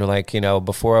band, like,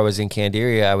 before I was in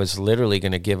Candiria, I was literally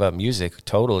going to give up music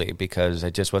totally because I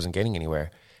just wasn't getting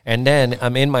anywhere. And then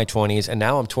I'm in my 20s, and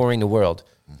now I'm touring the world,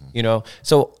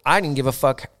 So I didn't give a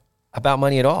fuck about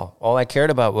money at all. All I cared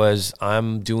about was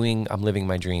I'm living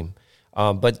my dream.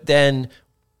 But then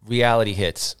reality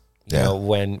hits,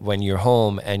 when you're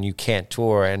home and you can't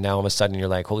tour, and now all of a sudden you're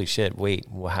like, holy shit, wait,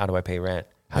 well, how do I pay rent?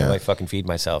 How do I fucking feed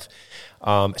myself?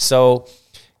 So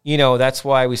that's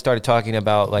why we started talking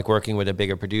about like working with a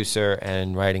bigger producer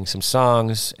and writing some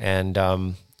songs. And,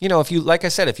 if you look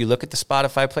at the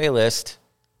Spotify playlist,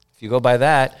 if you go by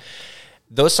that,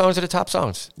 those songs are the top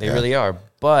songs. They really are,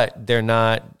 but they're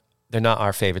not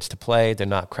our favorites to play. They're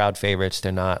not crowd favorites.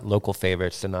 They're not local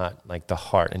favorites. They're not like the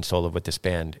heart and soul of what this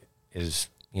band is,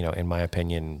 in my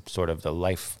opinion, sort of the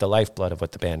lifeblood of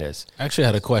what the band is. I actually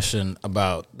had a question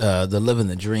about the living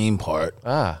the dream part.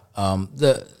 I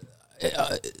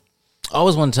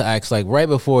always wanted to ask, like, right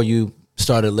before you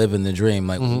started living the dream,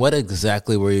 like, what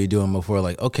exactly were you doing before?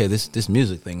 Like, okay, this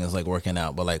music thing is like working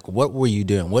out, but like, what were you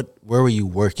doing? Where were you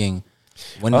working?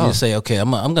 When did you say, okay,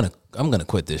 I'm gonna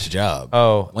quit this job?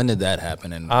 Oh, when did that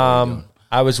happen? And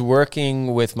I was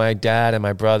working with my dad and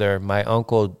my brother. My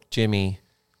uncle Jimmy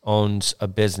owns a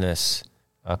business,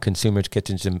 Consumers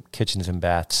Kitchens and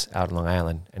Baths out on Long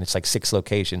Island, and it's like 6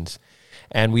 locations.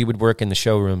 And we would work in the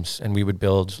showrooms, and we would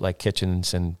build like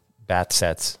kitchens and bath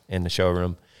sets in the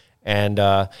showroom. And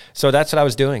so that's what I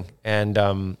was doing. And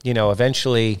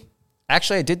eventually,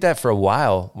 actually, I did that for a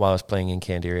while I was playing in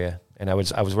Candiria. And I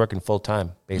was working full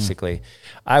time, basically.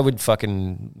 I would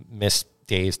fucking miss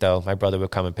days, though. My brother would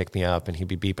come and pick me up, and he'd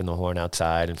be beeping the horn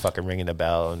outside and fucking ringing the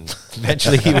bell. And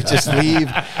eventually, he would just leave.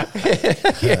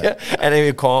 And then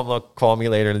he'd call me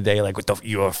later in the day, like,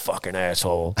 "You're a fucking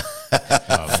asshole,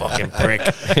 fucking prick."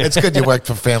 It's good you worked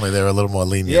for family; they're a little more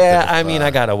lenient. Yeah, I mean,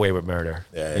 I got away with murder.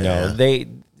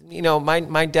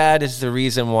 My dad is the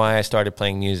reason why I started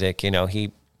playing music.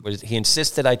 He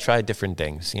insisted I try different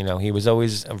things. He was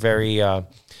always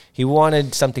he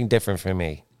wanted something different from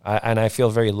me. And I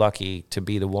feel very lucky to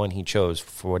be the one he chose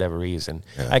for whatever reason.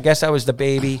 Yeah. I guess I was the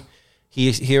baby.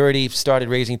 He already started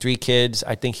raising 3 kids.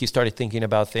 I think he started thinking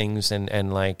about things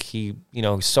and like he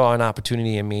saw an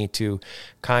opportunity in me to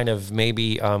kind of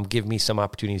maybe give me some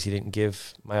opportunities he didn't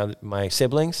give my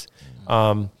siblings.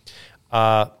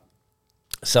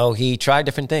 So he tried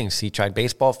different things. He tried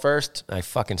baseball first. I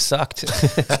fucking sucked.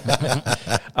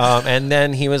 And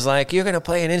then he was like, "You're going to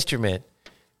play an instrument."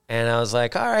 And I was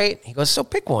like, "All right." He goes, "So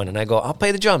pick one." And I go, "I'll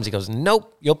play the drums." He goes,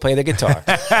 "Nope, you'll play the guitar."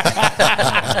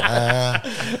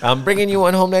 "I'm bringing you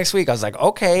one home next week." I was like,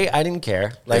 "Okay." I didn't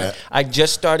care. I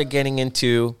just started getting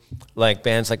into like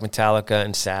bands like Metallica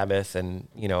and Sabbath. And,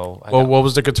 what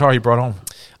was the guitar he brought home?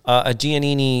 A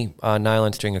Giannini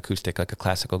nylon string acoustic, like a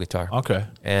classical guitar. Okay.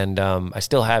 And I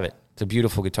still have it. It's a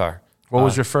beautiful guitar. What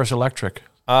was your first electric?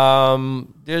 The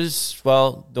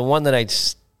one that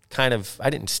I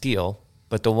didn't steal,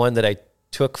 but the one that I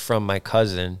took from my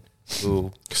cousin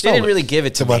who didn't really give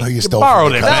it to the me. one who you stole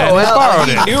borrowed it, man.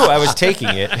 He knew I was taking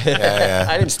it.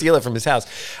 I didn't steal it from his house.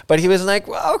 But he was like,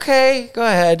 "Well, okay, go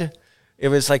ahead." It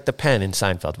was like the pen in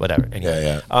Seinfeld, whatever.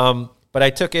 Anyway. But I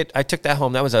took that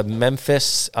home. That was a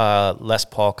Memphis Les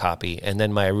Paul copy. And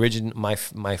then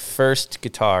my first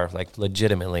guitar, like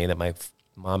legitimately, that my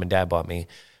mom and dad bought me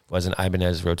was an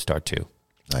Ibanez Roadstar 2.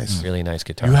 Nice. Really nice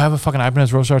guitar. You have a fucking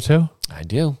Ibanez Roadstar too? I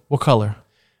do. What color?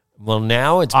 Well,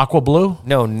 now it's... Aqua blue?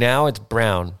 No, now it's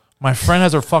brown. My friend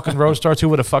has a fucking Roadstar too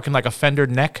with a fucking like a fender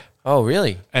neck. Oh,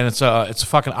 really? And it's a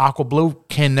fucking aqua blue.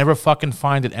 Can never fucking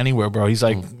find it anywhere, bro. He's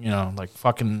like,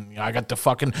 I got the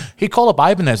fucking... He called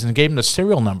up Ibanez and gave him the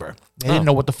serial number. They didn't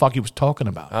know what the fuck he was talking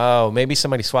about. Oh, maybe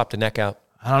somebody swapped the neck out.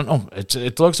 I don't know.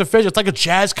 It looks official. It's like a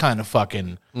jazz kind of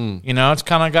fucking. You know, it's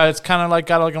kind of got like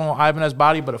a little Ibanez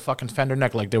body, but a fucking Fender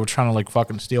neck. Like they were trying to like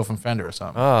fucking steal from Fender or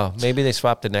something. Oh, maybe they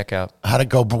swapped the neck out. How'd it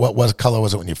go? What color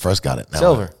was it when you first got it? Now,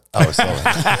 Silver. Oh, it's silver.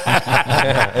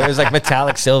 Yeah, it was like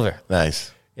metallic silver.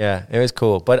 Nice. Yeah, it was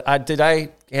cool. But did I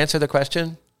answer the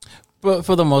question? But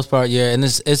for the most part, yeah. And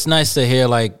it's nice to hear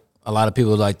like a lot of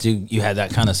people like you had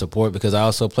that kind of support, because I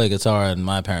also play guitar and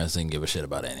my parents didn't give a shit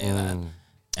about any of that.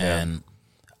 And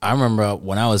I remember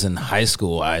when I was in high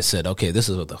school, I said, okay, this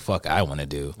is what the fuck I want to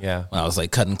do. Yeah. When I was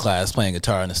like cutting class, playing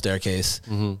guitar on the staircase.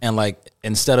 And like,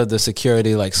 instead of the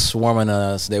security like swarming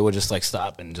us, they would just like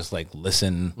stop and just like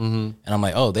listen. And I'm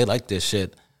like, oh, they like this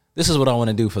shit. This is what I want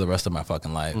to do for the rest of my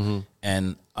fucking life.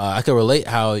 And I could relate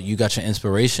how you got your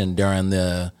inspiration during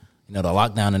the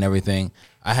lockdown and everything.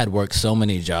 I had worked so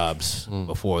many jobs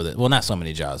before that. Well, not so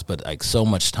many jobs, but like so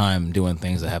much time doing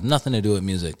things that have nothing to do with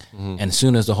music. And as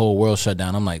soon as the whole world shut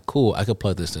down, I'm like, cool, I could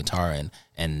plug this guitar in.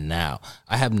 And now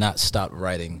I have not stopped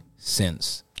writing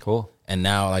since. Cool. And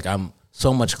now like I'm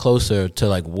so much closer to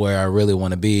like where I really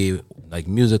want to be, like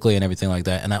musically and everything like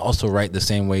that. And I also write the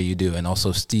same way you do. And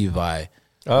also Steve Vai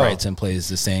writes and plays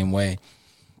the same way.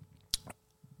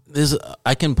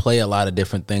 I can play a lot of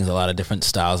different things, a lot of different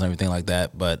styles and everything like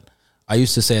that, but I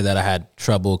used to say that I had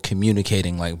trouble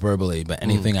communicating like verbally, but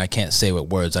anything I can't say with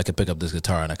words, I could pick up this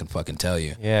guitar and I can fucking tell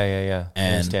you. Yeah. I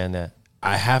And understand that.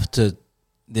 I have to,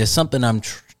 there's something I'm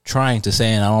trying to say,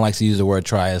 and I don't like to use the word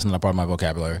try, it's not a part of my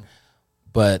vocabulary,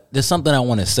 but there's something I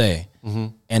want to say.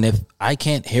 And if I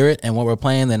can't hear it and what we're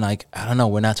playing, then like, I don't know,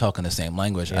 we're not talking the same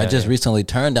language. I just recently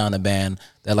turned down a band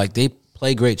that like, they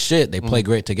play great shit, they play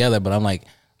great together, but I'm like,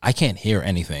 I can't hear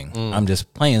anything. I'm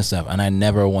just playing stuff, and I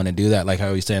never want to do that. Like I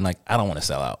was saying, like I don't want to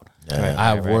sell out.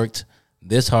 I've worked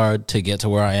this hard to get to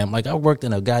where I am. Like I worked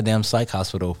in a goddamn psych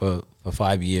hospital for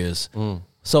 5 years,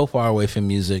 so far away from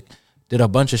music. Did a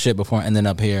bunch of shit before ending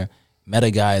up here. Met a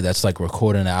guy that's like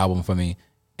recording an album for me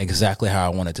exactly how I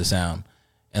want it to sound.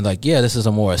 And like, yeah, this is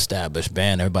a more established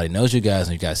band. Everybody knows you guys,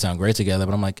 and you guys sound great together.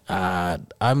 But I'm like,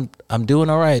 I'm doing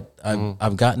all right.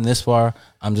 I've gotten this far.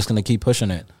 I'm just gonna keep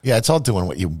pushing it. Yeah, it's all doing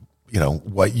what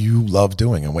what you love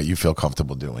doing and what you feel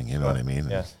comfortable doing. You know what I mean?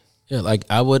 Yes. Yeah, like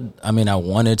I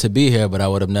wanted to be here, but I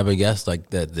would have never guessed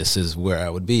like that this is where I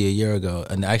would be a year ago.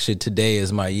 And actually, today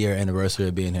is my year anniversary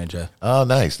of being here, Jeff. Oh,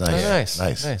 nice. Oh,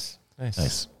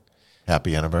 nice.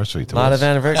 Happy anniversary to A lot us. of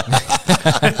anniversary.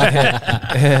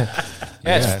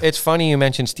 It's funny you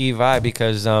mentioned Steve Vai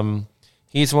because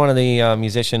he's one of the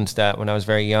musicians that when I was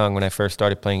very young, when I first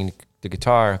started playing the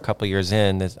guitar a couple of years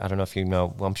in, I don't know if you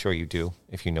know, well, I'm sure you do,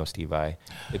 if you know Steve Vai,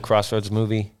 the Crossroads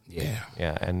movie.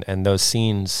 Yeah. And those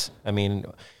scenes, I mean,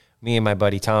 me and my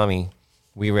buddy Tommy,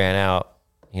 we ran out,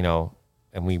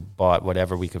 and we bought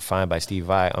whatever we could find by Steve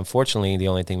Vai. Unfortunately, the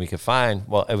only thing we could find,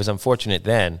 well, it was unfortunate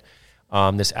then,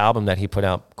 this album that he put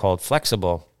out called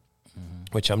Flexible,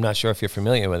 which I'm not sure if you're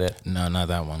familiar with it. No, not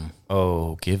that one.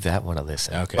 Oh, give that one a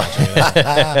listen. Okay.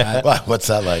 What's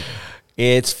that like?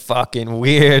 It's fucking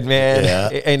weird, man.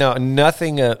 Yeah.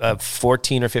 Nothing a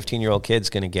 14 or 15-year-old kid's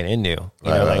going to get into.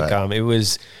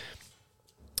 There's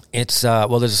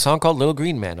a song called Little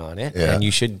Green Man on it, and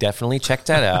you should definitely check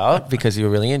that out because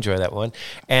you'll really enjoy that one.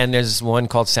 And there's one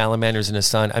called Salamanders in the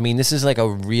Sun. I mean, this is like a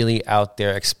really out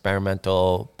there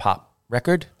experimental pop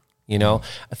record, I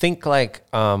think like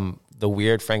the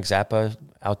weird Frank Zappa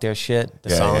out there shit.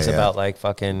 The songs about like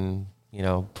fucking,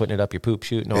 putting it up your poop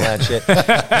chute and all that shit.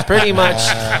 Pretty much,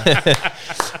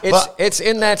 it's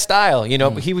in that style,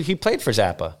 But he played for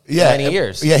Zappa for many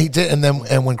years. Yeah, he did. And then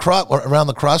when around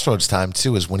the Crossroads time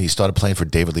too is when he started playing for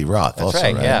David Lee Roth. That's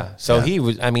also, right. Yeah. So he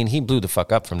was. I mean, he blew the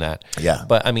fuck up from that. Yeah.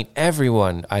 But I mean,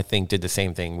 everyone I think did the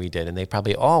same thing we did, and they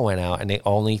probably all went out, and the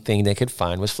only thing they could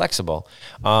find was Flexible.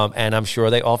 And I'm sure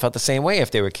they all felt the same way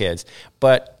if they were kids.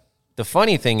 But the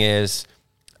funny thing is,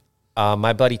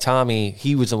 my buddy Tommy,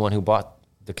 he was the one who bought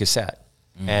the cassette.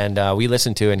 And we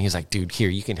listened to it, and he's like, dude, here,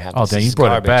 you can have this. Oh, then you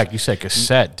brought it back. You said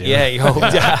cassette, dude.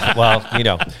 Yeah.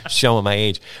 Well, showing my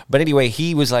age. But anyway,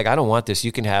 he was like, I don't want this.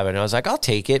 You can have it. And I was like, I'll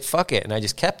take it. Fuck it. And I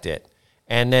just kept it.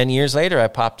 And then years later, I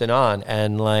popped it on,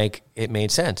 and like it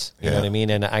made sense. You know what I mean?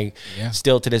 And I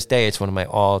still to this day, it's one of my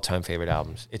all-time favorite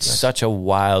albums. It's such a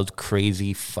wild,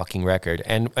 crazy fucking record.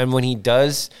 And when he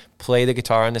does play the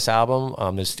guitar on this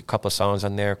album, there's a couple of songs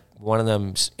on there. One of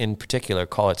them in particular,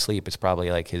 "Call It Sleep," is probably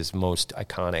like his most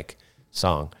iconic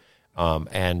song,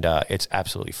 and it's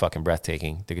absolutely fucking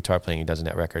breathtaking. The guitar playing he does in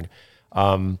that record.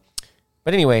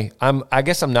 But anyway, I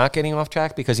guess I'm not getting off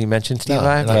track because you mentioned Steve No,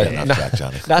 Vai. you're not but getting off track,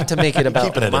 Johnny. Not to make it about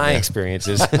Keeping it in my there.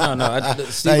 experiences. No,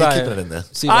 Steve No, you're Vai- keeping it in there.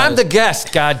 Steve Vai I'm is- the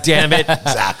guest, God damn it.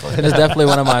 Exactly. It is definitely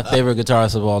one of my favorite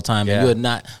guitarists of all time. Yeah. You would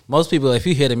not. Most people, if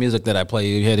you hear the music that I play,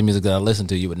 you hear the music that I listen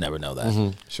to, you would never know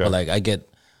that. Sure. But like, I get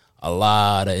a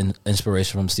lot of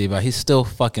inspiration from Steve Vai. He's still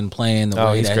fucking playing the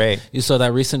Oh, way he's that- great. You saw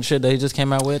that recent shit that he just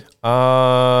came out with,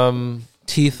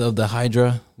 Teeth of the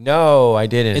Hydra. No, I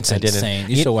didn't. It's I didn't. insane.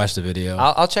 You should watch the video.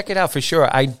 I'll check it out for sure.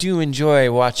 I do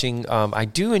enjoy watching. I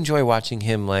do enjoy watching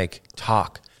him like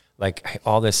talk, like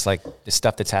all this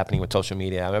stuff that's happening with social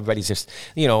media. Everybody's just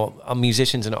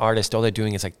musicians and artists. All they're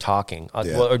doing is like talking,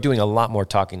 or doing a lot more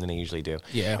talking than they usually do.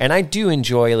 Yeah. And I do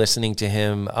enjoy listening to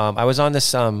him. I was on this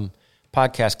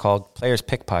podcast called Players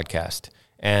Pick Podcast,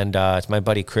 and it's my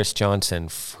buddy Chris Johnson,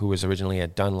 who was originally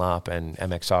at Dunlop and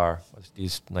MXR.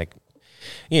 These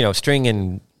string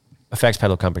and effects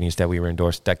pedal companies that we were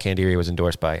endorsed, that Candiria was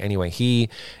endorsed by. Anyway, he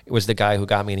was the guy who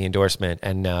got me the endorsement,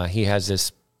 and he has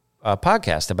this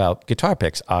podcast about guitar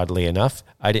picks. Oddly enough,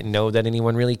 I didn't know that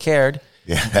anyone really cared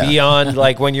beyond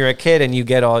like when you're a kid and you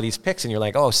get all these picks and you're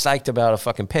like, oh, psyched about a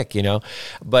fucking pick,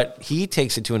 But he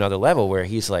takes it to another level where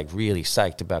he's like really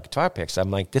psyched about guitar picks. I'm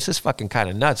like, this is fucking kind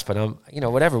of nuts, but I'm,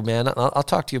 whatever, man. I'll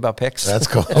talk to you about picks. That's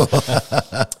cool.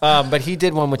 But he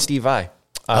did one with Steve Vai.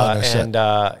 No shit.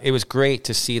 And it was great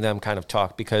to see them kind of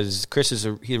talk because Chris is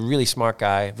he's a really smart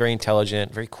guy, very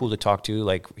intelligent, very cool to talk to.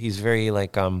 Like he's very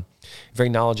very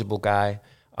knowledgeable guy,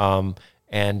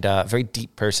 and very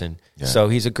deep person. Yeah. So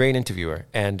he's a great interviewer,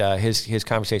 and his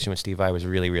conversation with Steve Vai was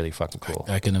really, really fucking cool.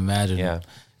 I can imagine. Yeah.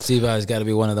 Steve Vai's got to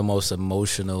be one of the most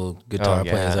emotional guitar Oh,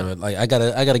 yeah. players ever. Like I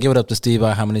gotta give it up to Steve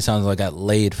Vai. How many times I got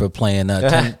laid for playing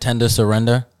Tender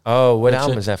Surrender? Oh, what That's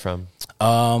album it. is that from?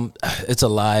 It's a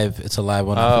live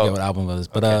one. I forget what album it was,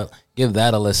 but give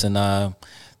that a listen.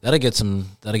 That'll get some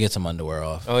underwear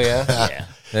off. Oh yeah,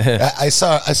 Yeah. I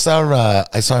saw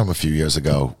him a few years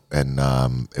ago, and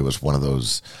it was one of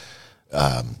those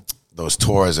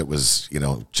tours. It was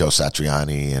Joe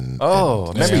Satriani and Oh,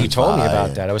 and remember you Steve told me Vai, about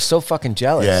and- that. I was so fucking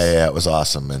jealous. Yeah, it was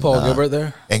awesome. And Paul Gilbert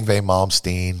there? Yngwie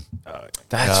Malmsteen.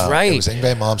 That's It right. was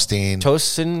Yngwie Malmsteen.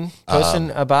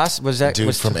 Tosin Abbas was that? Dude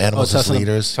was from Animals as Tosin-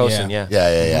 Leaders. Tosin, yeah.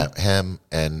 Yeah. Him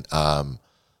and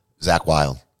Zach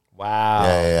Wild. Wow.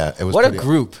 Yeah. It was what a pretty-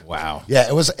 group. Wow.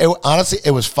 Yeah, honestly,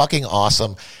 it was fucking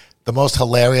awesome. The most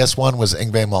hilarious one was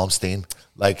Yngwie Malmsteen.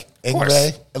 Like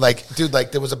Yngwie, dude,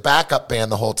 there was a backup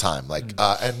band the whole time.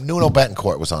 And Nuno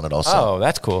Betancourt was on it also. Oh,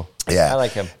 that's cool. Yeah, I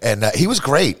like him. and he was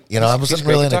great. I he's a wasn't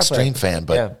great really an guitar extreme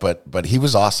player. fan, but he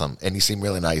was awesome, and he seemed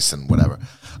really nice and whatever.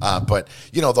 But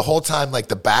the whole time,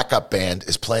 the backup band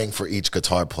is playing for each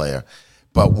guitar player.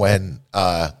 But when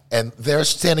and they're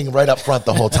standing right up front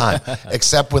the whole time,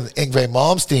 except when Yngwie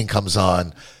Malmsteen comes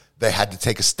on, they had to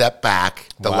take a step back.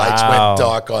 The lights Wow. went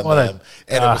dark on them,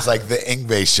 and it was like the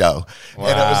Yngwie show,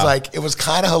 and it was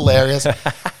kind of hilarious, and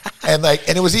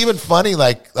it was even funny.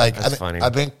 funny. I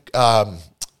think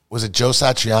was it Joe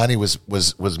Satriani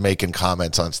was making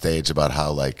comments on stage about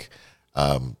how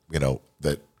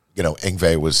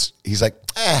Yngwie was, he's like,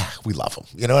 we love him.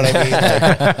 You know what I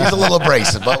mean? He's a little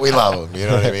abrasive, but we love him. You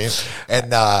know what I mean?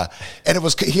 And it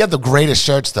was, he had the greatest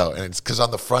shirts though. And it's because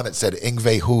on the front it said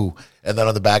Yngwie who, and then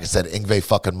on the back it said Yngwie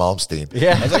fucking Malmsteen.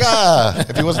 Yeah. I was like,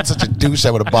 if he wasn't such a douche,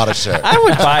 I would have bought a shirt. I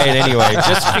would buy it anyway,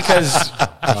 just because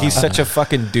he's such a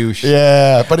fucking douche.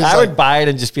 Yeah. But he's I like, would buy it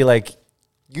and just be like,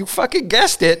 you fucking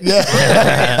guessed it. yeah.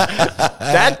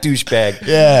 That douchebag.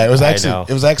 Yeah. It was I know.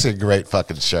 actually a great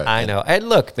fucking shirt. I know. And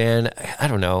look, man, I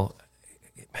don't know.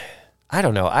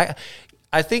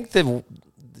 I think the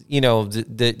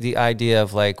idea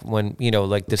of when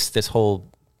this whole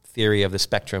theory of the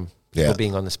spectrum, people Yeah.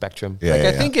 being on the spectrum. Yeah, I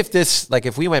yeah, think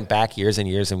if we went back years and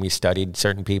years and we studied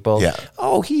certain people, Yeah.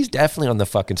 he's definitely on the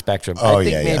fucking spectrum. Oh, I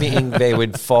think yeah, maybe Yngwie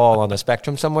would fall on the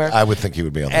spectrum somewhere. I would think he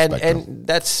would be on the spectrum. And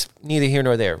that's neither here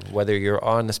nor there, whether you're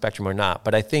on the spectrum or not.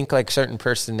 But I think certain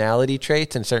personality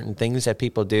traits and certain things that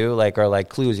people do are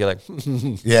clues. You're like,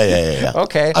 Yeah.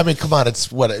 Okay. I mean, come on.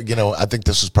 It's what, I think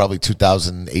this was probably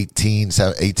 2018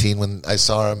 when I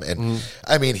saw him. And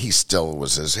I mean, he still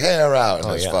was his hair out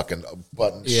and his yeah. fucking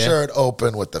button shirt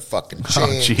open with the fucking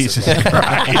chains. Jesus and,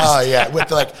 Christ. Oh, yeah.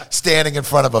 With standing in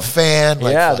front of a fan.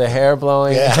 yeah, the hair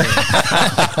blowing. Yeah.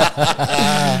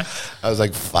 I was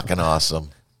like, fucking awesome.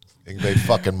 Yngwie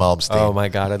fucking Malmsteen. Oh my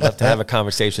God, I'd love to have a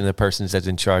conversation with the person that's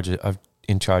in charge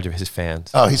in charge of his fans.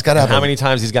 Oh, he's got to have How many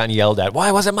times he's gotten yelled at?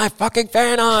 Why wasn't my fucking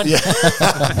fan on? Yeah.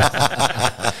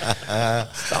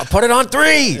 Put it on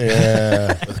 3.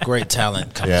 Yeah. With great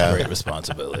talent comes great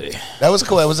responsibility. That was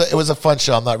cool. It was a fun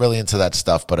show. I'm not really into that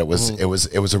stuff, but it was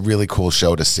a really cool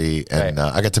show to see, and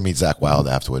I got to meet Zach Wilde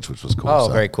afterwards, which was cool. Oh,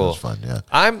 very cool. It was fun. Yeah.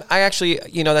 I actually,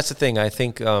 that's the thing. I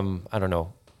think I don't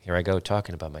know. Here I go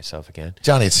talking about myself again.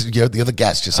 Johnny, you're the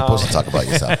guest. You're supposed to talk about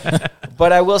yourself.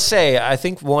 But I will say, I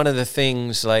think one of the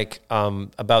things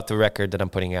about the record that I'm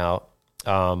putting out,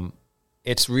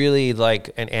 it's really like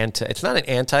it's not an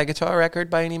anti-guitar record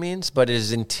by any means, but it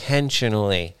is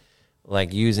intentionally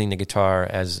like using the guitar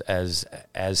as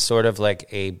sort of like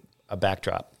a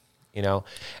backdrop,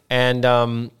 and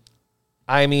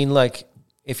I mean, like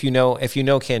if you know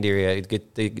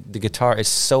Candiria, the guitar is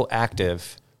so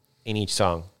active in each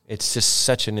song. It's just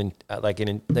such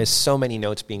there's so many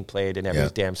notes being played in every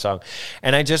damn song.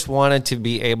 And I just wanted to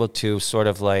be able to sort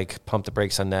of like pump the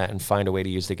brakes on that and find a way to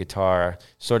use the guitar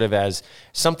sort of as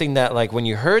something that like when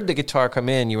you heard the guitar come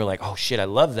in, you were like, oh shit, I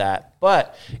love that.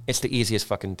 But it's the easiest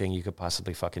fucking thing you could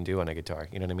possibly fucking do on a guitar.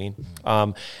 You know what I mean?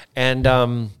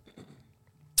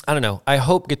 I don't know. I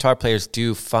hope guitar players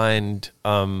do find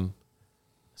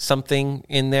something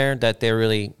in there that they're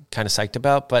really kind of psyched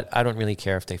about, but I don't really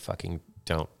care if they fucking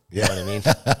don't. You know what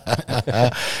I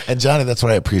mean? And Johnny, that's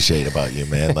what I appreciate about you,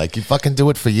 man. Like you fucking do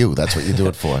it for you. That's what you do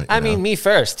it for. I mean, me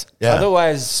first. Yeah.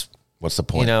 Otherwise, what's the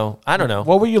point? I don't know.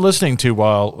 What were you listening to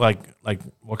while like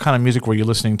what kind of music were you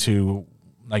listening to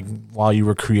like while you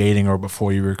were creating or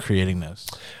before you were creating this?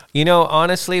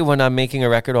 Honestly, when I'm making a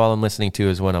record, all I'm listening to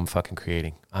is when I'm fucking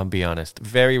creating. I'll be honest.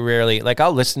 Very rarely, like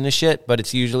I'll listen to shit, but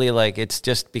it's usually like it's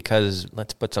just because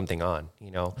let's put something on,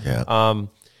 Yeah.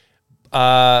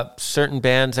 Certain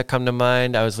bands that come to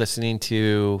mind, I was listening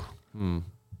to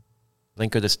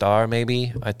Blink of the Star,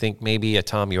 maybe. I think maybe a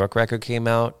Tom York record came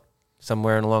out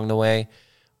somewhere along the way.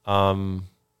 I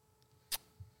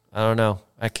don't know.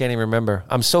 I can't even remember.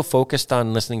 I'm so focused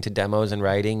on listening to demos and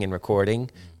writing and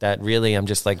recording that really I'm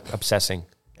just like obsessing.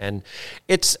 And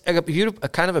it's a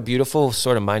kind of a beautiful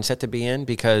sort of mindset to be in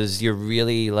because you're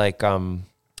really like,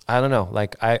 I don't know,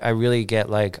 like I really get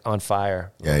like on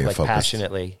fire, you're like focused.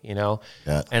 passionately, Yeah.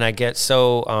 and I get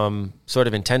so sort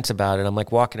of intense about it. I'm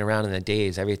like walking around in a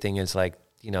daze. Everything is like,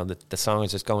 the song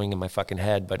is just going in my fucking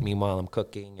head, but meanwhile I'm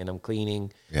cooking and I'm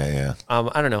cleaning. Yeah.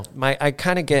 I don't know. I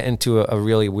kind of get into a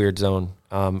really weird zone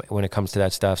when it comes to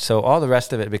that stuff. So all the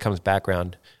rest of it becomes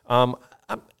background.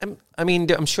 I mean,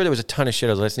 I'm sure there was a ton of shit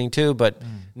I was listening to, but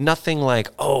nothing like,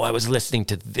 oh, I was listening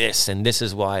to this, and this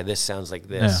is why this sounds like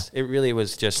this. Yeah. It really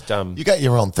was just... you got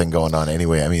your own thing going on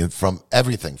anyway. I mean, from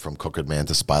everything from Crooked Man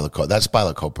to Spylocopa. That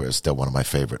Spylocopa is still one of my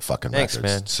favorite fucking records. Thanks,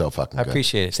 man. So fucking good. I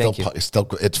appreciate it. Thank you.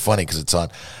 It's funny because it's on...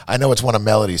 I know it's one of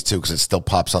Melody's, too, because it still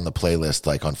pops on the playlist.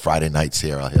 Like on Friday nights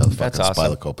here, I'll hear the fucking awesome.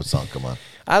 Spylocopa song come on.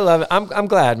 I love it. I'm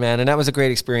glad, man. And that was a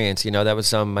great experience. That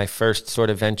was my first sort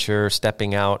of venture,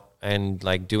 stepping out and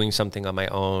like doing something on my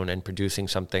own and producing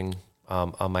something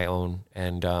on my own.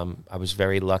 And I was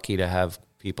very lucky to have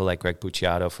people like Greg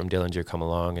Bucciato from Dillinger come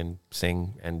along and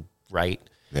sing and write.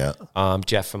 Yeah.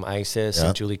 Jeff from ISIS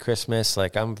and Julie Christmas.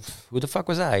 Like who the fuck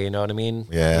was I? You know what I mean?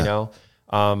 Yeah.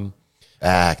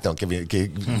 Don't give me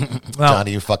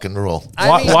Johnny, you fucking rule.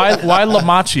 Why La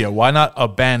Macchia? Why not a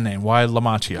band name? Why La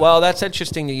Macchia? Well, that's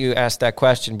interesting that you asked that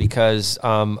question because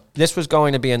this was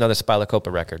going to be another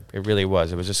Spylocopa record. It really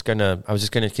was. I was just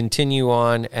gonna continue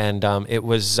on, and it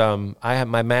was. I had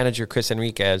my manager Chris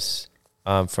Enriquez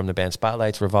from the band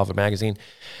Spotlights, Revolver Magazine.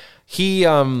 He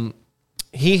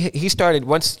started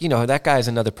once. That guy's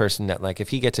another person that like if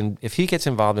he gets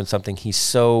involved in something, he's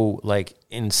so like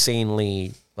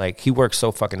insanely. Like he works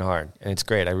so fucking hard, and it's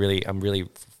great. I'm really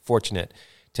fortunate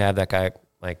to have that guy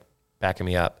like backing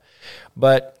me up.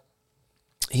 But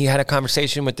he had a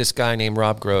conversation with this guy named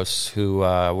Rob Gross, who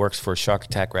works for Shark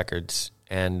Attack Records,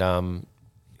 and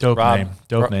dope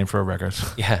name for a record.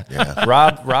 Yeah.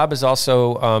 Rob is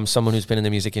also someone who's been in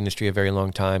the music industry a very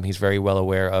long time. He's very well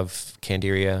aware of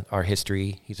Candiria, our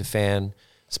history. He's a fan.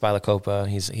 Spylocopa.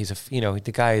 He's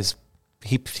the guy is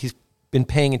he's been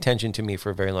paying attention to me for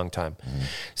a very long time.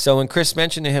 So when Chris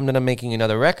mentioned to him that I'm making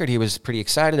another record, he was pretty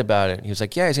excited about it. He was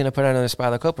like, yeah, he's going to put out another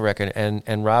Spylocopa record.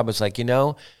 And Rob was like,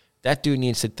 that dude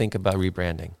needs to think about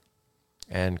rebranding.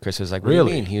 And Chris was like, what do you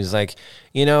mean? He was like,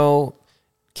 Candiria,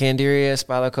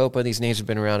 Spylocopa, these names have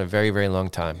been around a very, very long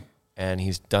time. And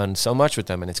he's done so much with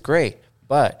them, and it's great.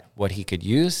 But what he could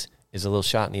use is a little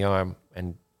shot in the arm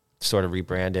and sort of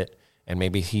rebrand it. And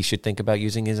maybe he should think about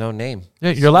using his own name.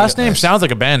 Yeah, your last name sounds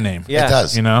like a band name. Yeah, it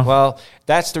does. Well,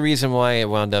 that's the reason why it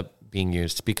wound up being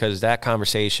used because that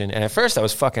conversation, and at first I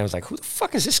was like, who the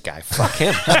fuck is this guy? Fuck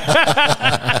him.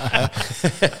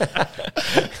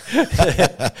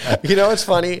 You know what's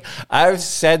funny? I've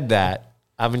said that.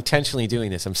 I'm intentionally doing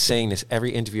this. I'm saying this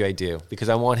every interview I do because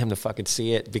I want him to fucking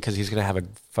see it because he's going to have a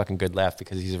fucking good laugh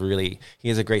because he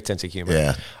has a great sense of humor.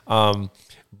 Yeah.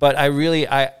 But I really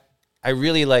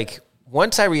like,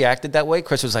 once I reacted that way,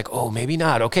 Chris was like, oh, maybe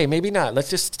not. Okay, maybe not. Let's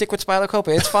just stick with Spyla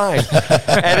Copa. It's fine.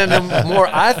 And then the more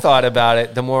I thought about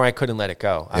it, the more I couldn't let it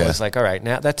go. I was like, all right,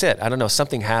 now that's it. I don't know.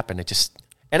 Something happened.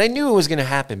 And I knew it was going to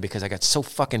happen because I got so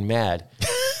fucking mad.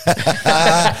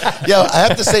 Yeah, I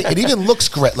have to say, it even looks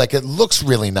great. Like, it looks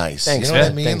really nice. Thanks, you know what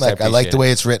I man. mean? Thanks, Like, I I like the appreciate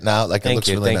way it's written out. Like, it looks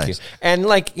really nice. Thank you. And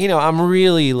like, you know, I'm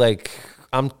really like,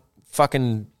 I'm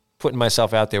fucking putting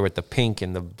myself out there with the pink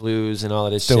and the blues and all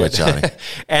of this shit. Do it, Johnny.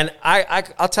 And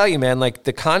I'll tell you, man, like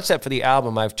the concept for the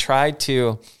album, I tried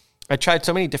so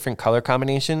many different color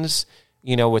combinations,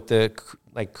 you know, with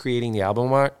like creating the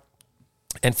album art.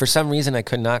 And for some reason, I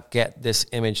could not get this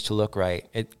image to look right.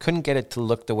 It couldn't get it to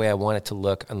look the way I want it to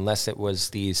look unless it was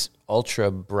these ultra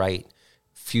bright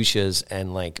fuchsias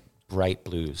and like bright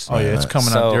blues. Oh yeah, it's coming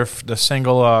So- up. The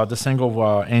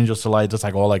single Angels Delight, it's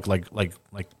like all like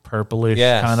purplish,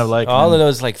 Yeah, kind of like all of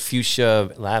those like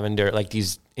fuchsia, lavender, like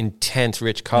these intense,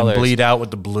 rich colors. bleed out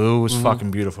with the blue is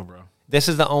fucking beautiful, bro. This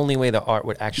is the only way the art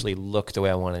would actually look the way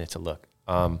I wanted it to look.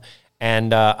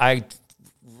 And I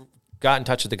got in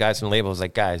touch with the guys from the label. I was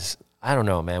like, guys, I don't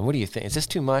know, man. What do you think? Is this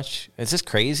too much? Is this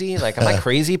crazy? Like, am I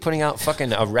crazy putting out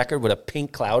fucking a record with a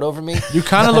pink cloud over me? You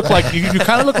kind of look like you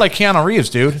kind of look like Keanu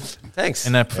Reeves, dude. Thanks.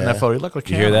 In that photo, you look like Keanu.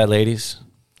 You hear that, ladies?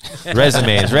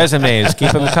 resumes,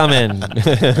 keep them coming.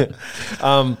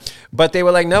 But they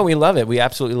were like, no, we love it. We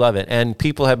absolutely love it. And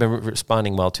people have been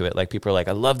responding well to it. Like, people are like,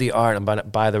 I love the art. I'm about to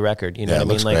buy the record. You know what I mean?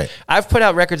 looks Like, great. I've put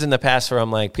out records in the past where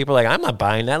I'm like, people are like, I'm not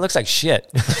buying that. It looks like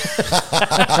shit.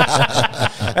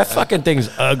 That fucking thing's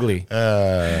ugly.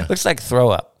 Looks like throw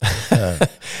up.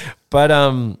 But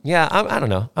yeah, I don't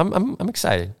know. I'm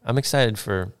excited. I'm excited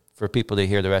for people to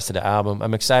hear the rest of the album.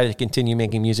 I'm excited to continue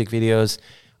making music videos.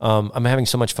 I'm having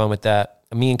so much fun with that.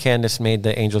 Me and Candace made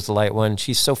the Angels Delight one.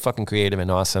 She's so fucking creative and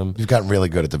awesome. You've gotten really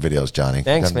good at the videos, Johnny.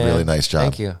 Thanks, You've done man. a really nice job.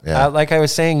 Thank you. Yeah. Like I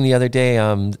was saying the other day,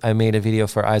 I made a video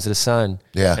for Eyes of the Sun.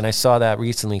 Yeah. And I saw that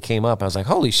recently came up. I was like,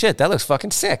 holy shit, that looks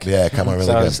fucking sick. Yeah, come on, really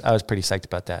So good. I was pretty psyched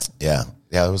about that. Yeah.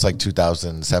 Yeah, it was like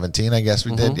 2017, I guess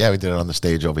we did. Yeah, we did it on the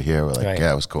stage over here. We're like, Right.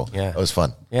 yeah, it was cool. Yeah. It was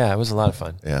fun. Yeah, it was a lot of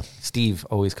fun. Yeah. Steve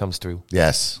always comes through.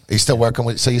 Yes. Are you still working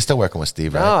with, so you're still working with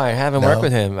Steve, right? No, I haven't No? worked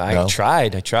with him. I No?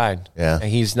 tried. Yeah. And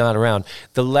he's not around.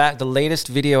 The latest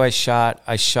video I shot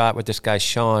with this guy,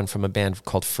 Sean, from a band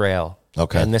called Frail.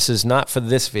 Okay. And this is not for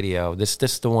this video. This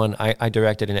is the one I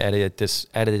directed and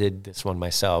edited this one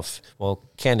myself. Well,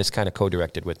 Candace kind of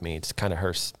co-directed with me. It's kind of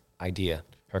her idea,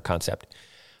 her concept.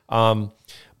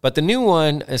 But the new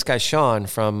one, this guy Sean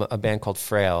from a band called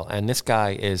Frail, and this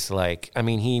guy is like, I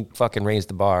mean, he fucking raised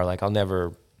the bar. Like, I'm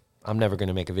never going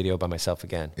to make a video by myself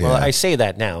again. Well, Yeah. I say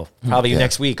that now. Probably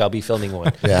next week I'll be filming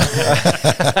one. Yeah.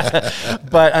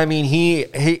 But I mean,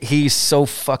 he's so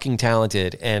fucking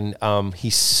talented, and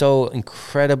he's so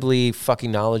incredibly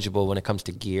fucking knowledgeable when it comes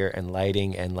to gear and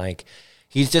lighting, and like,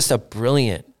 he's just a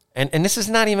brilliant. And this is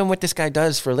not even what this guy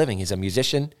does for a living. He's a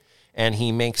musician. And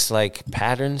he makes like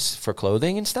patterns for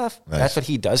clothing and stuff. Nice. That's what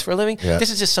he does for a living. Yeah. This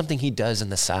is just something he does on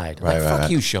the side. Right, Like, right, fuck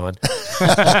right. you, Sean.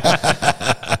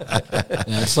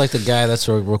 Yeah, it's like the guy that's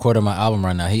recording my album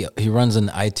right now. He runs an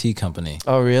IT company,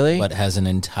 Oh, really? but has an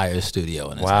entire studio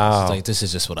in his Wow. house. It's like, this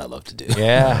is just what I love to do.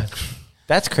 Yeah.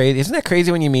 That's crazy. Isn't that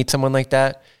crazy when you meet someone like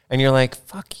that and you're like,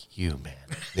 fuck you, man.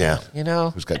 Yeah. You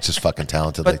know? Who's got just fucking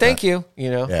talented But like thank that. you,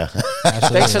 you know? Yeah.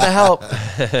 Thanks for the help.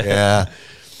 Yeah.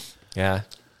 Yeah.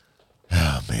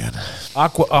 Oh, man.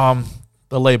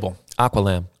 The label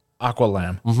Aqualam.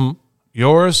 Aqualam. Mm-hmm.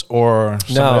 Yours or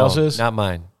somebody else's? Not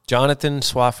mine. Jonathan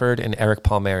Swafford and Eric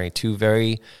Palmieri, two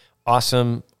very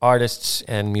awesome artists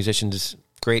and musicians,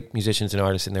 great musicians and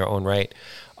artists in their own right.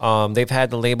 They've had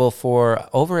the label for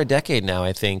over a decade now,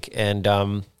 I think. And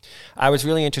I was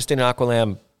really interested in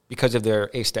Aqualam because of their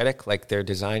aesthetic, like their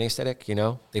design aesthetic, you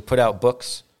know? They put out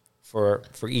books for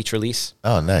each release.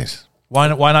 Oh, nice. Why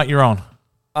not your own?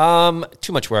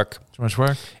 Too much work. Too much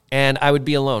work? And I would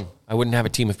be alone. I wouldn't have a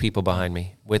team of people behind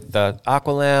me. With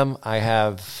Aqualam, I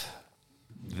have,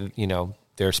 you know,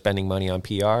 they're spending money on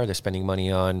PR. They're spending money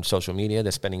on social media.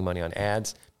 They're spending money on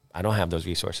ads. I don't have those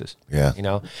resources. Yeah. You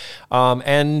know?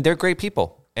 And they're great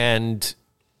people. And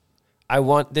I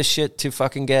want this shit to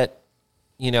fucking get,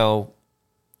 you know,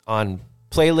 on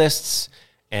playlists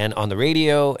and on the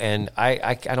radio, and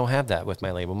I don't have that with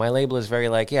my label. My label is very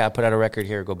like, I put out a record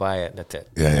here, go buy it, that's it.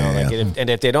 And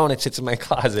if they don't, it sits in my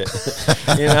closet,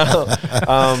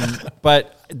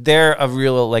 But they're a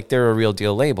real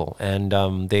deal label,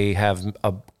 and they have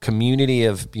a community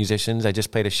of musicians. I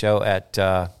just played a show at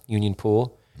Union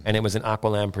Pool, and it was an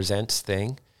Aqualand Presents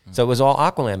thing. So it was all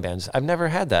Aqualand bands. I've never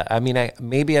had that. I mean,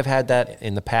 maybe I've had that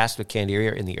in the past with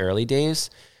Candiria in the early days.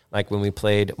 Like when we were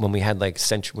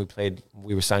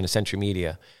signed to Century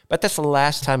Media. But that's the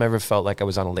last time I ever felt like I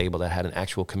was on a label that had an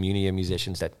actual community of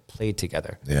musicians that played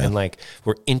together and like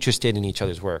were interested in each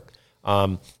other's work.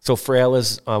 So Frail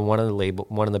is one of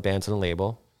the bands on the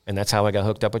label, and that's how I got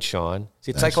hooked up with Sean.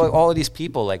 See, it's like all of these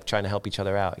people like trying to help each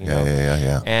other out. You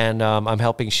know? And I'm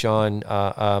helping Sean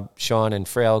and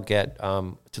Frail get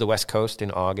to the West Coast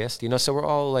in August. So we're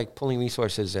all like pulling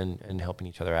resources and helping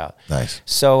each other out. Nice.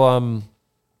 So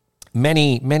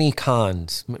many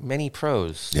cons, many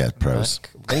pros. Yeah, pros.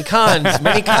 Many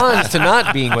cons to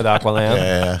not being with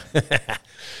Aqualand. Yeah.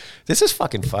 This is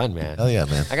fucking fun, man. Hell yeah,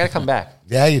 man. I got to come back.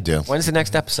 Yeah, you do. When's the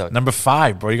next episode? Number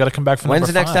 5, bro. You got to come back for When's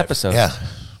the number next 5. episode? Yeah.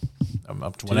 I'm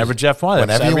up to whenever Jeff wants.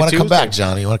 Whenever you want to come back,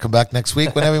 Johnny. You want to come back next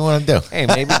week? Whenever you want to do. Hey,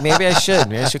 maybe I should.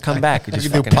 Maybe I should come back. We just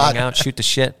can do fucking hang out, shoot the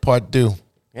shit. Part 2.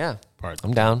 Yeah.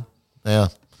 I'm down. Yeah.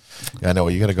 I know.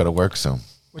 You got to go to work soon.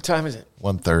 What time is it?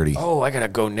 1:30. Oh, I got to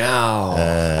go now.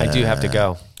 I do have to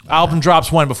go. Album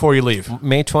drops when before you leave?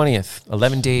 May 20th,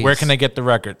 11 days. Where can they get the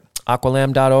record?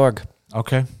 Aqualam.org.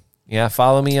 Okay. Yeah,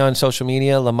 follow me on social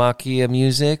media, Lamakia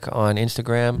Music on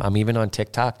Instagram. I'm even on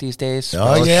TikTok these days.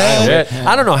 Oh, yeah.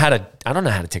 I don't know how to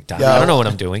TikTok. Yeah. I don't know what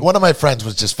I'm doing. One of my friends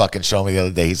was just fucking showing me the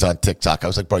other day. He's on TikTok. I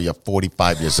was like, bro, you're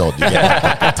 45 years old. You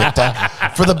get on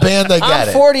TikTok? For the band, I get I'm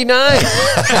it. 49.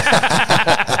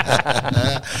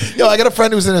 Yo, I got a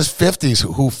friend who's in his 50s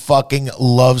who fucking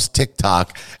loves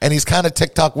TikTok, and he's kind of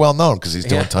TikTok well known because he's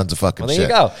doing tons of fucking Well, shit.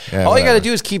 there you go. Yeah, All you got to whatever.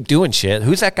 do is keep doing shit.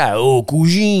 Who's that guy? Oh,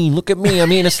 Gugine. Look at me.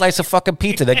 I'm eating a slice of fucking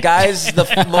pizza. The guy's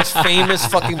the most famous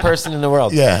fucking person in the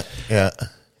world. Yeah.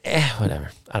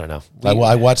 Whatever. I don't know.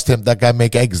 I watched that guy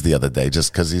make eggs the other day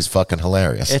just because he's fucking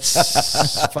hilarious.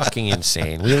 It's fucking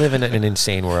insane. We live in an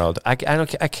insane world. I can't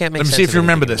make Let me sense see if of you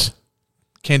remember anything this.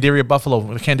 Candiria Buffalo,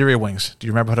 Candiria wings. Do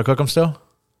you remember how to cook them still?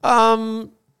 anymore.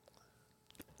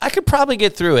 I could probably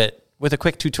get through it with a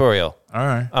quick tutorial. All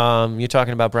right. You're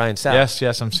talking about Brian South.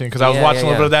 Yes, I'm seeing because I was Yeah, watching yeah,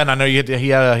 a little yeah. bit of that, and I know he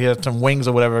had some wings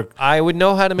or whatever. I would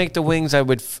know how to make the wings.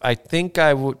 I think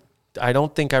I would. I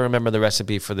don't think I remember the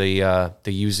recipe for the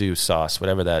yuzu sauce,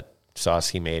 whatever that sauce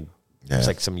he made. Yeah. It's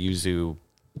like some yuzu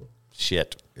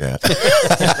shit. Yeah.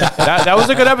 That was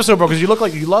a good episode, bro, because you look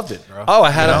like you loved it, bro. Oh,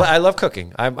 I love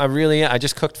cooking. I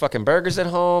just cooked fucking burgers at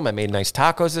home. I made nice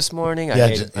tacos this morning. Yeah, I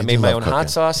you made do my love own hot cooking.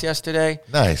 sauce yesterday.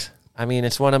 Nice. I mean,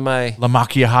 it's one of my. La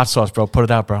Macchia hot sauce, bro. Put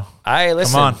it out, bro.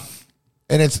 Listen. Come on.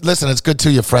 And it's good too.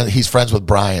 Your friend, he's friends with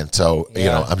Brian, so you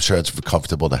Yeah. know I'm sure it's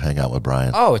comfortable to hang out with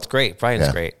Brian. Oh, it's great. Brian's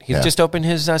Yeah, great. He's yeah. just opened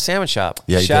his sandwich shop.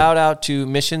 Yeah, he Shout out to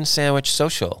Mission Sandwich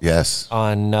Social. Yes,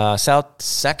 On South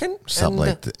 2nd? something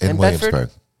like that in and Williamsburg. Bedford?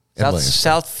 In Williamsburg.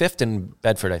 South 5th in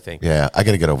Bedford, I think. Yeah, I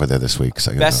got to get over there this week.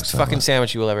 So I gotta Best go fucking somewhere.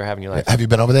 sandwich you will ever have in your life. Have you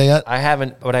been over there yet? I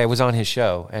haven't, but I was on his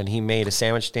show, and he made a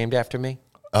sandwich named after me.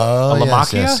 Oh, A yes,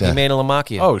 Lamacchia? yes, He yeah. made a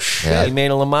Lamacchia. Oh, shit. Yeah. He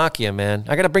made a Lamacchia, man.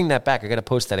 I got to bring that back. I got to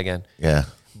post that again. Yeah.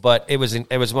 But it was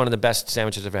one of the best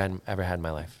sandwiches I've ever had in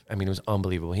my life. I mean, it was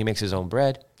unbelievable. He makes his own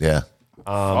bread. Yeah.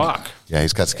 Fuck. Yeah,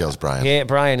 he's got skills, Brian. Yeah,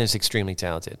 Brian is extremely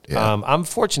talented. Yeah. I'm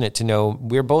fortunate to know,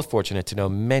 we're both fortunate to know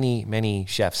many, many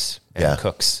chefs and Yeah.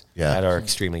 cooks Yeah. that are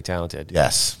extremely talented.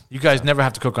 Yes. You guys never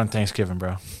have to cook on Thanksgiving,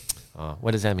 bro.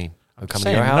 What does that mean? I'm coming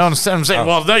Saying, to your no, house? I'm saying,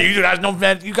 well, no, you guys know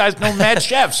mad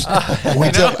chefs.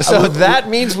 We do, So that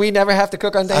means we never have to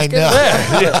cook on I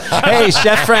Thanksgiving? know. Hey,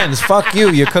 chef friends, fuck you.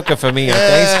 You're cooking for me on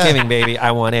Thanksgiving, baby. I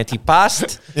want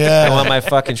antipasto. Yeah. I want my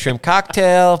fucking shrimp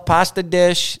cocktail, pasta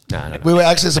dish. No. We were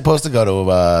actually supposed to go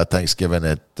to Thanksgiving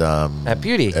at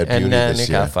Beauty, at and Beauty then this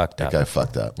it got year. fucked up. It got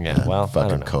fucked up. Yeah, well, I fucking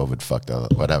don't know. COVID fucked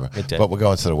up. Whatever. It did. But we're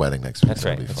going to the wedding next week. That's so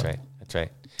right. it'll be That's fun. right. That's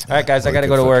right. All right, guys, I got to Really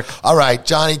go to good work. All right,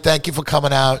 Johnny, thank you for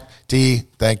coming out. D,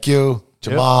 thank you.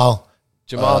 Jamal.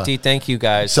 Jamal T, thank you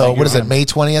guys. So Thank what you. is it? May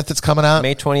 20th it's coming out?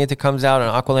 May 20th, it comes out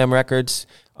on Aqualam Records.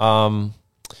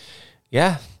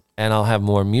 Yeah, and I'll have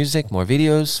more music, more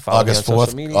videos. Follow August me on 4th.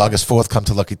 social media. August 4th, come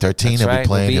to Lucky 13. That's He'll right, be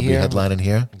playing. we'll be He'll be here. headlining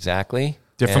here. Exactly.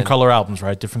 Different And color albums,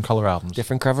 right? Different color albums.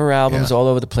 Different cover albums Yeah. all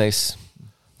over the place.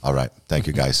 All right. Thank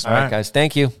you, guys. All right, guys.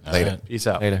 Thank you. Later. Peace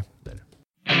out. Later.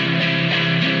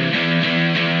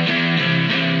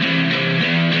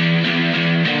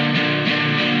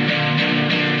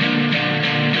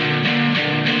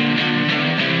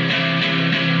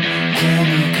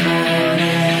 Chemical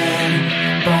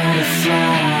and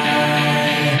butterfly.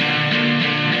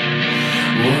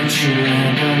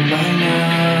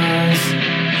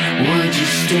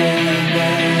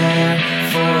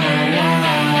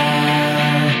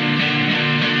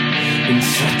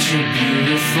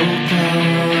 beautiful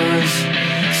pose.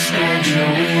 Spread your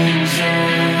wings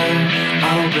and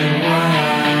open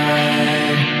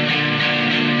wide.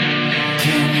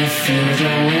 Can you feel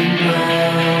the wind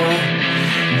blow?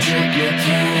 Drip your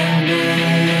candy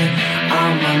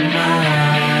on my mind.